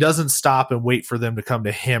 He doesn't stop and wait for them to come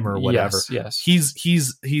to him or whatever. Yes.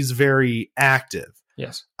 He's very active.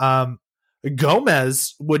 Yes.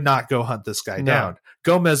 Gomez would not go hunt this guy down.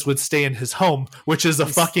 Gomez would stay in his home, which is a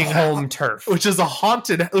His fucking home turf. which is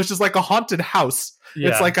like a haunted house. Yeah.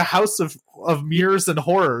 It's like a house of mirrors and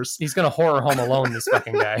horrors. He's gonna horror Home Alone this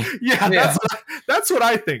fucking guy. Yeah, that's what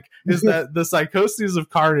I think, is that the psychoses of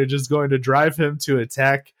Carnage is going to drive him to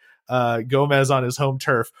attack Gomez on his home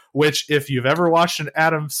turf, which, if you've ever watched an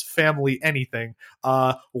Addams Family anything,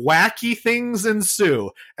 wacky things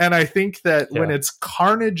ensue. And I think that when it's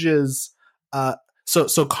Carnage's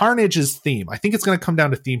so Carnage's theme, I think it's going to come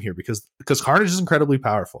down to theme here, because Carnage is incredibly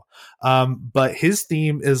powerful, but his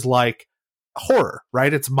theme is like horror,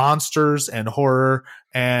 right? It's monsters and horror,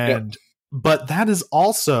 and but that is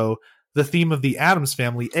also the theme of the Addams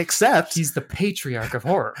Family, except he's the patriarch of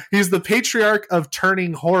horror. He's the patriarch of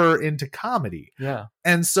turning horror into comedy. Yeah.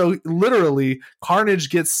 And so literally Carnage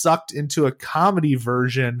gets sucked into a comedy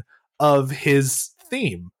version of his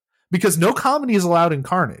theme, because no comedy is allowed in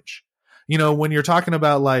Carnage. You know, when you're talking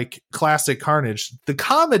about like classic Carnage, the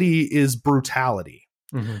comedy is brutality.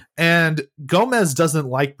 Mm-hmm. And Gomez doesn't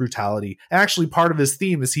like brutality. Actually, part of his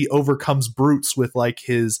theme is he overcomes brutes with like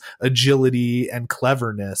his agility and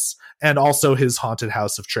cleverness, and also his haunted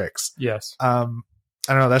house of tricks. Yes. I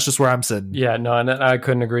don't know. That's just where I'm sitting. Yeah, no, and I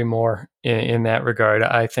couldn't agree more in that regard.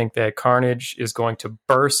 I think that Carnage is going to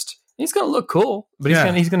burst. He's going to look cool, but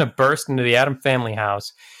he's going to burst into the Addams Family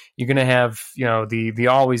house. You're going to have, you know, the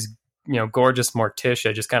always, you know, gorgeous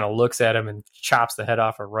Morticia just kind of looks at him and chops the head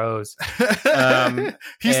off of Rose.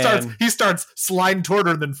 He starts sliding toward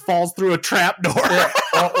her and then falls through a trap door.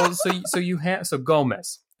 So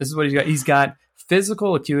Gomez, this is what he's got. He's got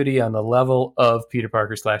physical acuity on the level of Peter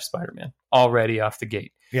Parker / Spider-Man already off the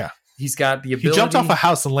gate. Yeah. He's got the ability. He jumped off a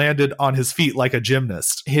house and landed on his feet like a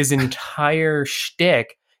gymnast. His entire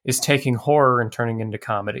shtick is taking horror and turning into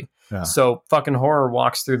comedy. Yeah. So fucking horror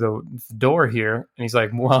walks through the door here, and he's like,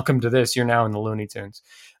 welcome to this. You're now in the Looney Tunes.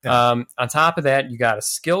 Yeah. On top of that, you got a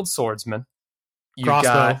skilled swordsman. You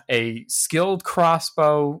got a skilled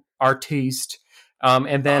crossbow artiste.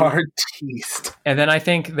 And then I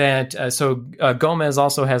think that Gomez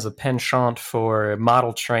also has a penchant for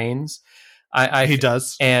model trains. He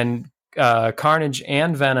does. And Carnage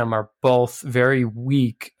and Venom are both very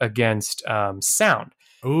weak against sound.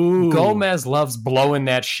 Ooh. Gomez loves blowing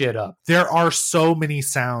that shit up. There are so many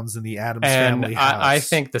sounds in the Addams Family house. I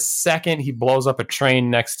think the second he blows up a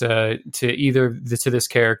train next to this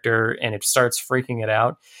character and it starts freaking it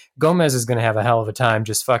out, Gomez is going to have a hell of a time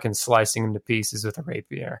just fucking slicing him to pieces with a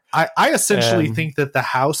rapier. I essentially think that the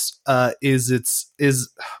house is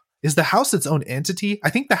the house its own entity?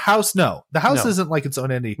 I think the house isn't like its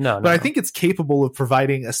own entity. But I think it's capable of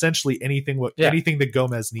providing essentially anything that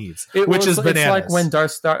Gomez needs, which is bananas.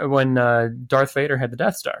 It's like when Darth Vader had the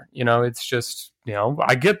Death Star. You know, it's just, you know,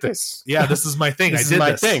 I get this. Yeah, this is my thing. This is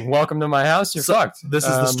my thing. Welcome to my house. You're fucked. This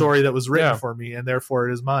is the story that was written for me, and therefore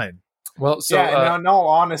it is mine. Well, so in all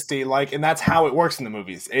honesty, like, and that's how it works in the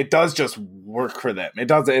movies. It does just work for them. It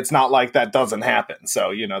does. It's not like that doesn't happen.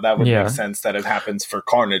 So, you know, that would make sense that it happens for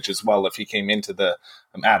Carnage as well if he came into the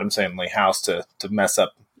Addams Family house to mess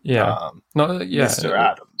up. Mr.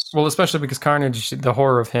 Adams. Well, especially because Carnage, the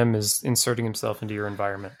horror of him is inserting himself into your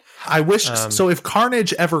environment. I wish so. If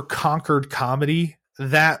Carnage ever conquered comedy,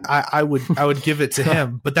 that I would give it to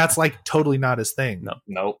him. But that's like totally not his thing.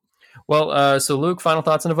 Nope. Well, so Luke, final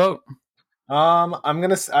thoughts on a vote. I'm going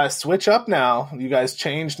to switch up now. You guys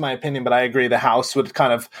changed my opinion, but I agree. The house would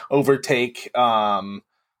kind of overtake Carnage.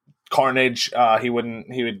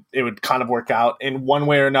 It would kind of work out in one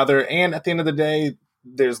way or another. And at the end of the day,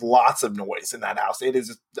 there's lots of noise in that house. It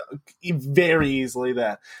is very easily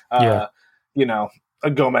that, you know,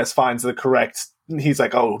 Gomez finds the correct, he's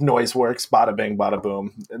like, oh, noise works, bada bing, bada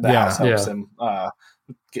boom. The house helps him,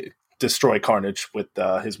 destroy Carnage with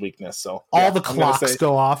his weakness. So all the clocks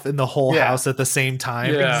go off in the whole house at the same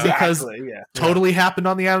time. Yeah. Because totally happened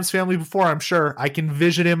on the Addams Family before, I'm sure. I can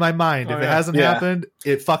vision in my mind. If it hasn't happened,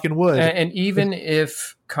 it fucking would. And even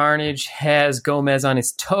if Carnage has Gomez on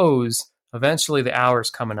his toes, eventually the hour's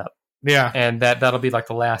coming up. Yeah. And that'll be like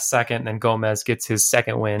the last second, and then Gomez gets his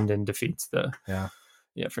second wind and defeats the...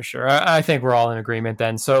 Yeah, for sure. I think we're all in agreement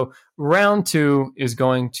then. So round 2 is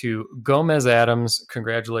going to Gomez Addams.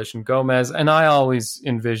 Congratulations, Gomez. And I always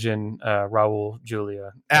envision Raul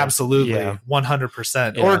Julia. Absolutely.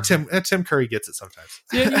 100%. Yeah. Or Tim Curry gets it sometimes.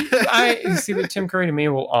 You see that Tim Curry to me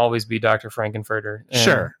will always be Dr. Frankenfurter.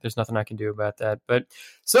 Sure. There's nothing I can do about that. But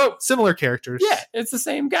so similar characters. Yeah, it's the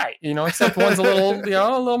same guy, you know, except one's a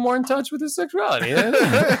little more in touch with his sexuality.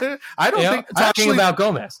 I don't think talking about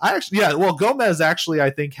Gomez. Gomez actually I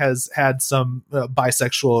think has had some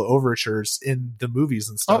bisexual overtures in the movies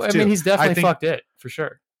and stuff. I mean, he's definitely fucked it for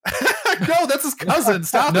sure. No, that's his cousin.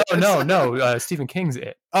 Stop it. No. Stephen King's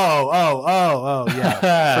It. Oh,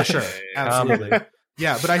 yeah, for sure, absolutely.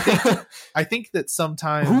 Yeah, but I think that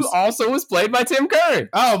sometimes who also was played by Tim Curry.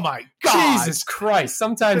 Oh my God, Jesus Christ!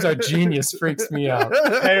 Sometimes our genius freaks me out.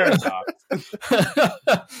 Paradox.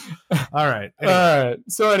 All right. Anyway. All right.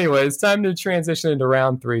 So anyway, it's time to transition into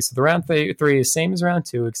round 3. So the round 3 is same as round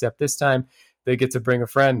 2, except this time they get to bring a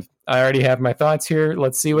friend. I already have my thoughts here.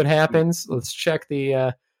 Let's see what happens. Let's check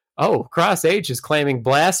the. Cross H is claiming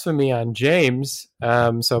blasphemy on James.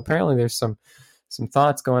 So apparently there's some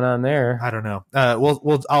thoughts going on there. I don't know.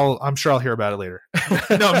 I'm sure I'll hear about it later.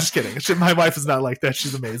 No, I'm just kidding. My wife is not like that.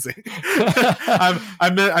 She's amazing.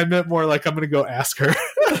 I meant more like I'm going to go ask her.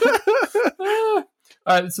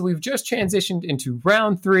 So we've just transitioned into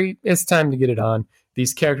round 3. It's time to get it on.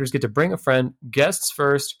 These characters get to bring a friend. Guests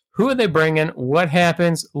first. Who are they bringing? What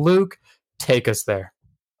happens? Luke, take us there.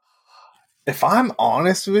 If I'm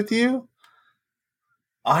honest with you,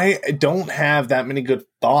 I don't have that many good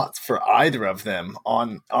thoughts for either of them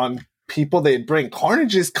on people they'd bring.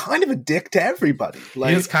 Carnage is kind of a dick to everybody. He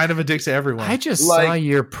is kind of a dick to everyone. I just saw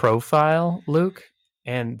your profile, Luke,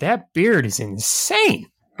 and that beard is insane.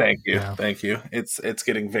 Thank you. Yeah. Thank you. It's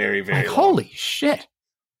getting very, very long. Holy shit.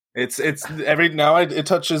 It's every now it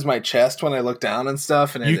touches my chest when I look down and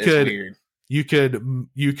stuff, and it's weird. You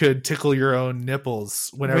could tickle your own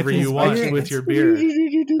nipples whenever you want with your beard.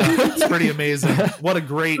 It's pretty amazing. What a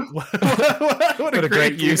great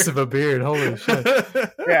use of a beard. Holy shit.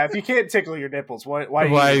 Yeah, if you can't tickle your nipples, why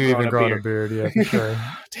are you even growing a beard? Yeah, for sure.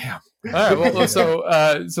 Damn. All right. Well,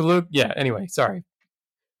 so Luke. Yeah. Anyway, sorry.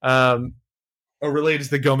 Related to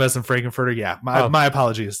the Gomez and Frankenfurter. Yeah. My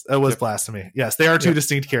apologies. It was blasphemy. Yes, they are two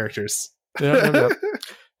distinct characters. Yeah.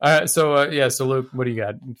 So Luke, what do you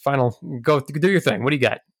got? Go do your thing. What do you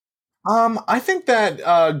got? I think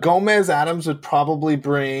that Gomez Adams would probably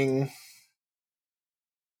bring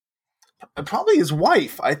his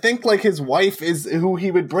wife. I think like his wife is who he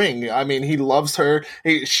would bring. I mean, he loves her.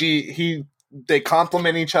 They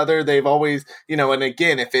complement each other. They've always, and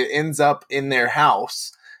again, if it ends up in their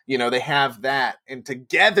house, they have that, and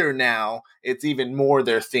together now it's even more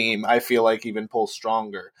their theme. I feel like even pulls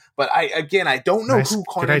stronger. But I don't know who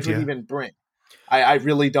Carnage would even bring. I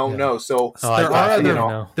really don't know. So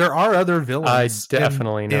there are other villains. I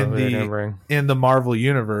definitely know who they're going to bring in the Marvel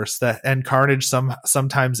universe and Carnage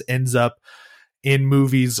sometimes ends up in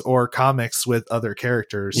movies or comics with other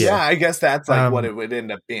characters. Yeah, I guess that's like what it would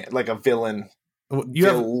end up being, like a villain.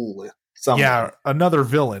 Another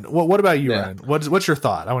villain. What about you, Ryan? What's your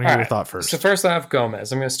thought? I want to hear your thought first. So first I have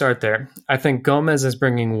Gomez. I'm going to start there. I think Gomez is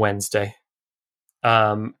bringing Wednesday.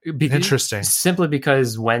 Interesting. Simply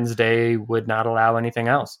because Wednesday would not allow anything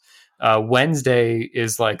else. Wednesday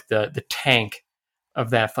is like the tank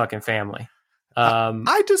of that fucking family.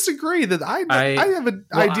 I disagree. That I have an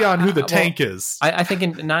idea on who the tank is. I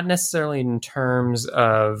think not necessarily in terms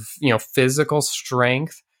of physical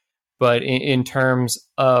strength, but in terms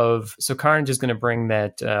of Carnage is going to bring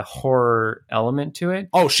that horror element to it.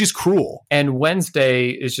 Oh, she's cruel, and Wednesday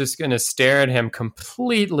is just going to stare at him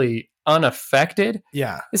completely unaffected.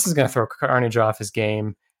 Yeah, this is going to throw Carnage off his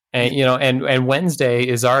game, and and Wednesday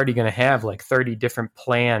is already going to have like 30 different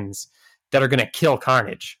plans that are going to kill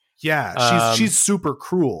Carnage. Yeah, she's super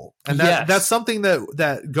cruel, and that's something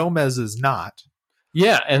that Gomez is not.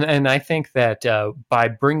 Yeah, and I think that by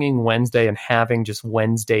bringing Wednesday and having just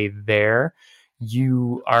Wednesday there,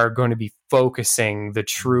 you are going to be focusing the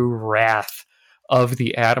true wrath of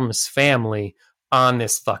the Addams family on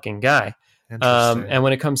this fucking guy. And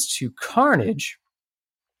when it comes to Carnage,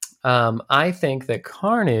 I think that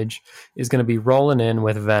Carnage is going to be rolling in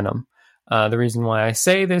with Venom. The reason why I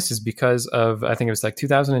say this is because of, I think it was like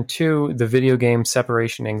 2002, the video game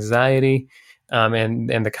Separation Anxiety,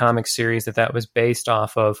 and the comic series that was based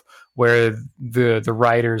off of, where the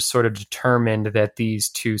writers sort of determined that these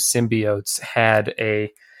two symbiotes had a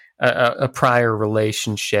prior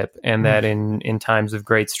relationship, and that in times of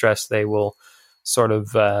great stress they will sort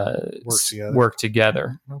of work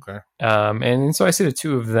together. Okay. And so I see the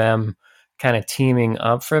two of them kind of teaming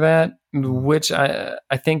up for that, which I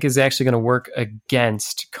think is actually going to work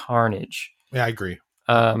against Carnage. Yeah, I agree.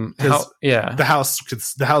 The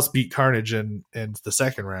house beat Carnage in the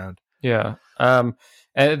second round. Yeah.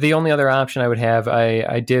 The only other option I would have,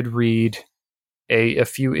 I did read a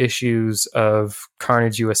few issues of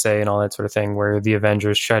Carnage USA and all that sort of thing, where the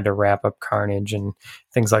Avengers tried to wrap up Carnage and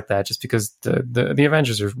things like that, just because the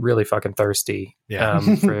Avengers are really fucking thirsty. Yeah.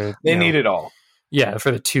 They need it all. Yeah,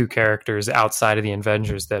 for the two characters outside of the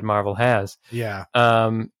Avengers that Marvel has. Yeah.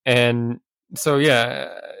 And so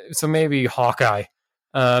maybe Hawkeye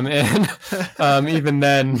And even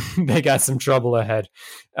then, they got some trouble ahead.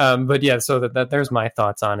 But yeah, so that there's my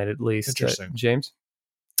thoughts on it at least. Interesting. James?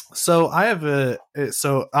 So I have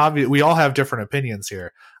we all have different opinions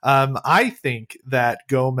here. I think that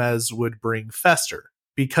Gomez would bring Fester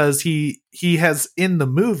because he has in the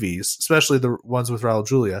movies, especially the ones with Raul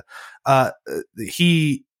Julia,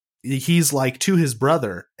 he's like to his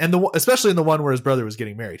brother, and especially in the one where his brother was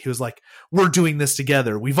getting married, he was like, we're doing this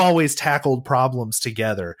together. We've always tackled problems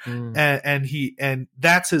together. And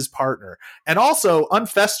that's his partner. And also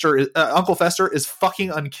Uncle Fester is fucking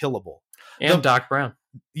unkillable. And Doc Brown.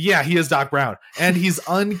 Yeah, he is Doc Brown, and he's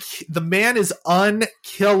the man is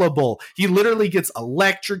unkillable. He literally gets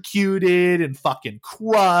electrocuted and fucking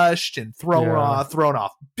crushed and thrown off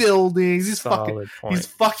buildings. He's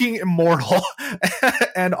fucking immortal.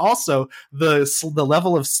 And also the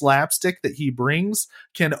level of slapstick that he brings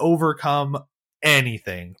can overcome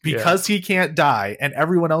anything because he can't die and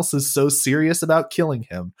everyone else is so serious about killing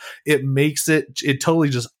him. It totally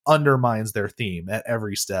just undermines their theme at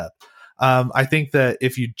every step. I think that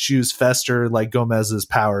if you choose Fester, like, Gomez's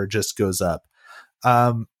power just goes up.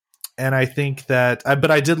 And I think that,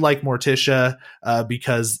 but I did like Morticia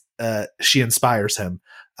because she inspires him.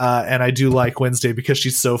 And I do like Wednesday because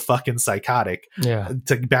she's so fucking psychotic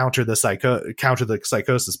to counter the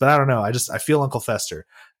psychosis. But I don't know. I feel Uncle Fester.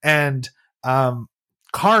 And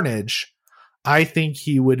Carnage, I think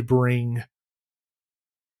he would bring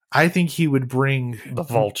the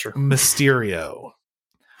Vulture. Mysterio.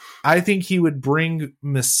 I think he would bring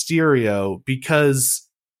Mysterio because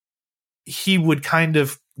he would kind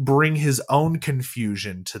of bring his own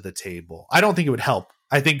confusion to the table. I don't think it would help.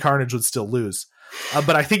 I think Carnage would still lose.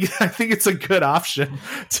 But I think it's a good option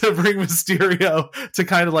to bring Mysterio to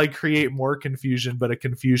kind of like create more confusion, but a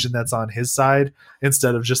confusion that's on his side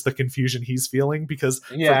instead of just the confusion he's feeling. Because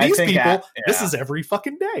for these people, this is every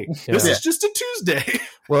fucking day. Yeah. This is just a Tuesday.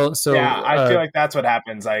 Well, so I feel like that's what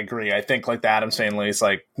happens. I agree. I think like the Addams family is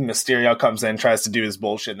like Mysterio comes in, tries to do his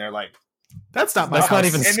bullshit, and they're like, that's not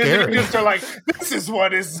even scary. And then they're like, this is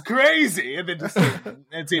what is crazy. And then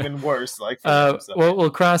it's even worse. Like, we'll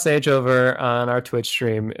cross age over on our Twitch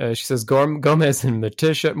stream. She says Gomez and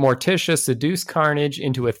Morticia seduce Carnage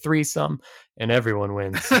into a threesome, and everyone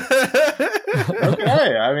wins.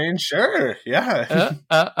 Okay, I mean, sure, yeah.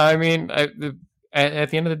 I mean, at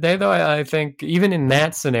the end of the day, though, I think even in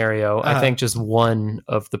that scenario, I think just one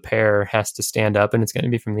of the pair has to stand up, and it's going to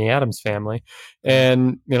be from the Addams family.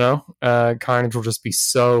 And Carnage will just be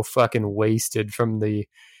so fucking wasted from the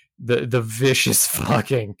vicious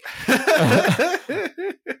fucking.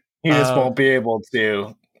 He just won't be able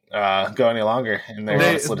to go any longer. And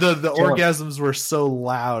the orgasms were so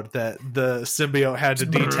loud that the symbiote had to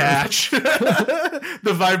detach.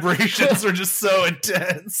 The vibrations were just so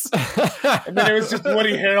intense. And then it was just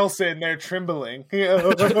Woody Harrelson there trembling.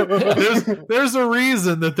 There's a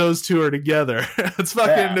reason that those two are together. It's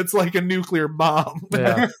fucking it's like a nuclear bomb.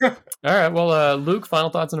 Yeah. All right, well, Luke, final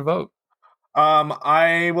thoughts and a vote.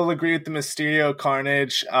 I will agree with the Mysterio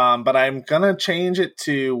Carnage, but I'm gonna change it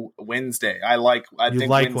to Wednesday. I think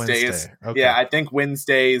Wednesday. Okay. Yeah, I think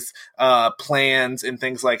Wednesday's plans and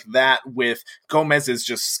things like that with Gomez's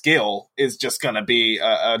just skill is just gonna be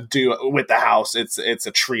a duo with the house. It's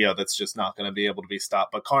a trio that's just not gonna be able to be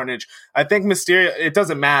stopped. But Carnage, I think Mysterio, it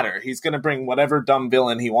doesn't matter. He's gonna bring whatever dumb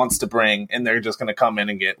villain he wants to bring, and they're just gonna come in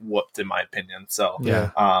and get whooped, in my opinion. So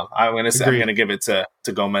I'm gonna give it to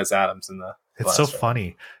Gomez Addams in the. It's so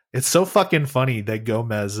funny. It's so fucking funny that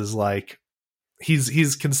Gomez is like,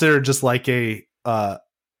 he's considered just like a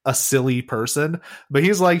silly person, but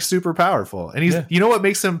he's like super powerful. And he's, you know what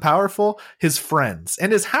makes him powerful? His friends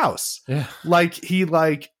and his house. Yeah. I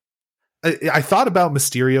thought about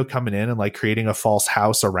Mysterio coming in and like creating a false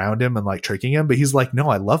house around him and like tricking him, but he's like, no,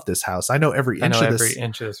 I love this house. I know every inch of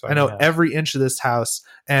this house.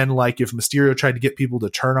 And like, if Mysterio tried to get people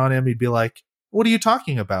to turn on him, he'd be like, what are you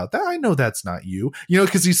talking about? I know that's not you,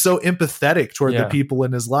 because he's so empathetic toward the people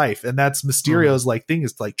in his life. And that's Mysterio's like thing,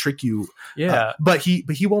 is to like trick you. Yeah. But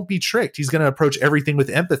he won't be tricked. He's going to approach everything with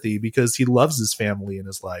empathy because he loves his family and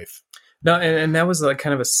his life. No, and that was like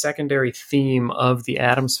kind of a secondary theme of the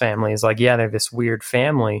Addams family, is like, they're this weird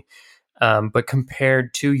family. But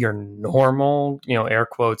compared to your normal, air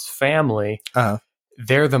quotes family,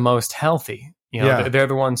 they're the most healthy. They're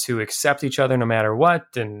the ones who accept each other no matter what.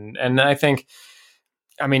 And I think,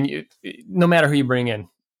 no matter who you bring in,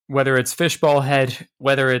 whether it's Fishbowl Head,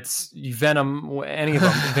 whether it's Venom, any of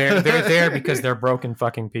them, they're there because they're broken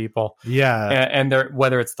fucking people. Yeah. And they're,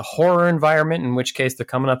 whether it's the horror environment, in which case they're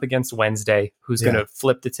coming up against Wednesday, who's going to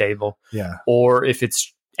flip the table. Yeah. Or if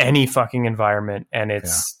it's any fucking environment and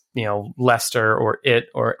it's Lester or It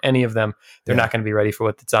or any of them, they're not going to be ready for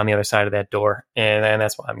what's on the other side of that door. And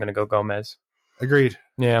that's why I'm going to go Gomez. Agreed.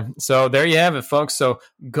 Yeah. So there you have it, folks. So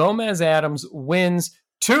Gomez Addams wins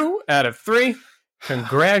 2 out of 3.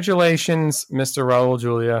 Congratulations, Mr. Raul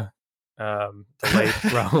Julia. The late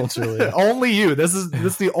Raul Julia. Only you. This is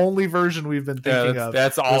the only version we've been thinking of.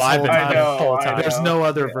 That's all I've been thinking the whole time. There's no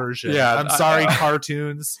other version. Yeah, I'm sorry,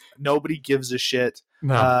 cartoons. Nobody gives a shit.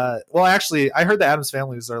 No. Well, actually, I heard the Addams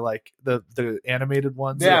Families are like the animated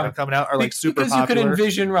ones that have been coming out are like super because popular. You could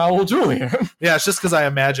envision Raul Julia. Yeah, it's just because I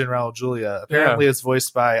imagine Raul Julia. Apparently, it's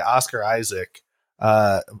voiced by Oscar Isaac.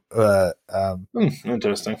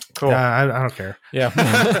 Interesting. Cool. I don't care. Yeah.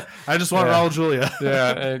 I just want Raul Julia.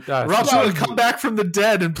 Yeah. Raul Julia, come back from the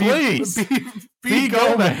dead and please be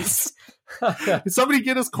Gomez. Somebody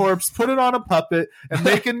get his corpse, put it on a puppet, and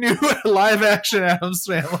make a new live action Addams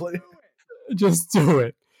Family. Just do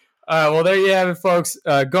it. Well, there you have it, folks.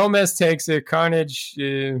 Gomez takes it. Carnage,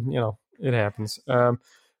 it happens.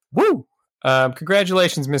 Woo!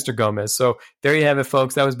 Congratulations, Mr. Gomez. So there you have it,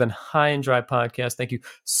 folks. That has been High and Dry Podcast. Thank you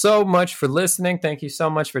so much for listening. Thank you so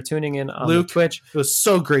much for tuning in on Luke, Twitch. It was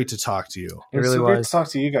so great to talk to you. It really so was. great to talk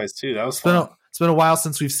to you guys too. That was fun. It's been a while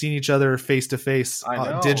since we've seen each other face to face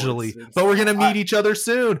digitally, but we're gonna meet each other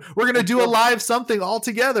soon. We're gonna do a live something all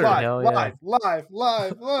together. Live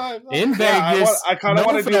in Vegas. I kind of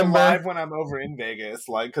want to do it live when I'm over in Vegas,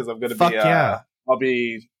 because I'm gonna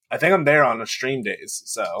be. I think I'm there on the stream days.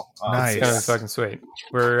 So nice, it's gonna be fucking sweet.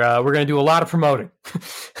 We're gonna do a lot of promoting.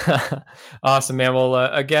 Awesome, man. Well,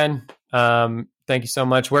 again, thank you so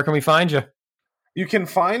much. Where can we find you? You can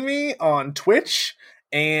find me on Twitch.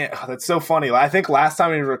 And that's so funny. I think last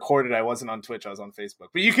time we recorded, I wasn't on Twitch. I was on Facebook.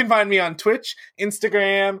 But you can find me on Twitch,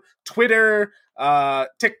 Instagram, Twitter,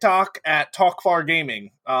 TikTok at Talkfar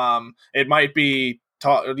Gaming. It might be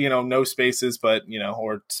no spaces, but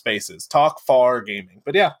or spaces. Talkfar Gaming.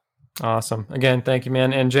 But yeah. Awesome. Again, thank you,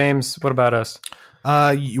 man. And James, what about us?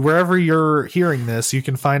 Wherever you're hearing this, you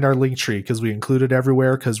can find our link tree because we include it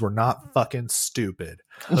everywhere because we're not fucking stupid.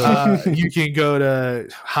 You can go to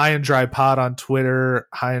High and Dry Pod on Twitter,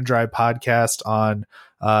 High and Dry Podcast on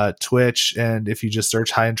Twitch, and if you just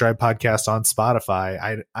search High and Dry Podcast on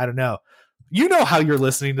Spotify, I don't know. You know how you're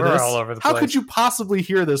listening to this. All over the place. How could you possibly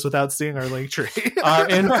hear this without seeing our link tree? Our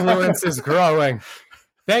influence is growing.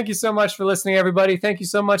 Thank you so much for listening, everybody. Thank you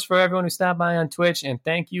so much for everyone who stopped by on Twitch, and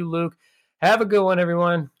thank you, Luke. Have a good one,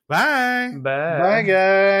 everyone. Bye. Bye. Bye,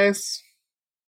 guys.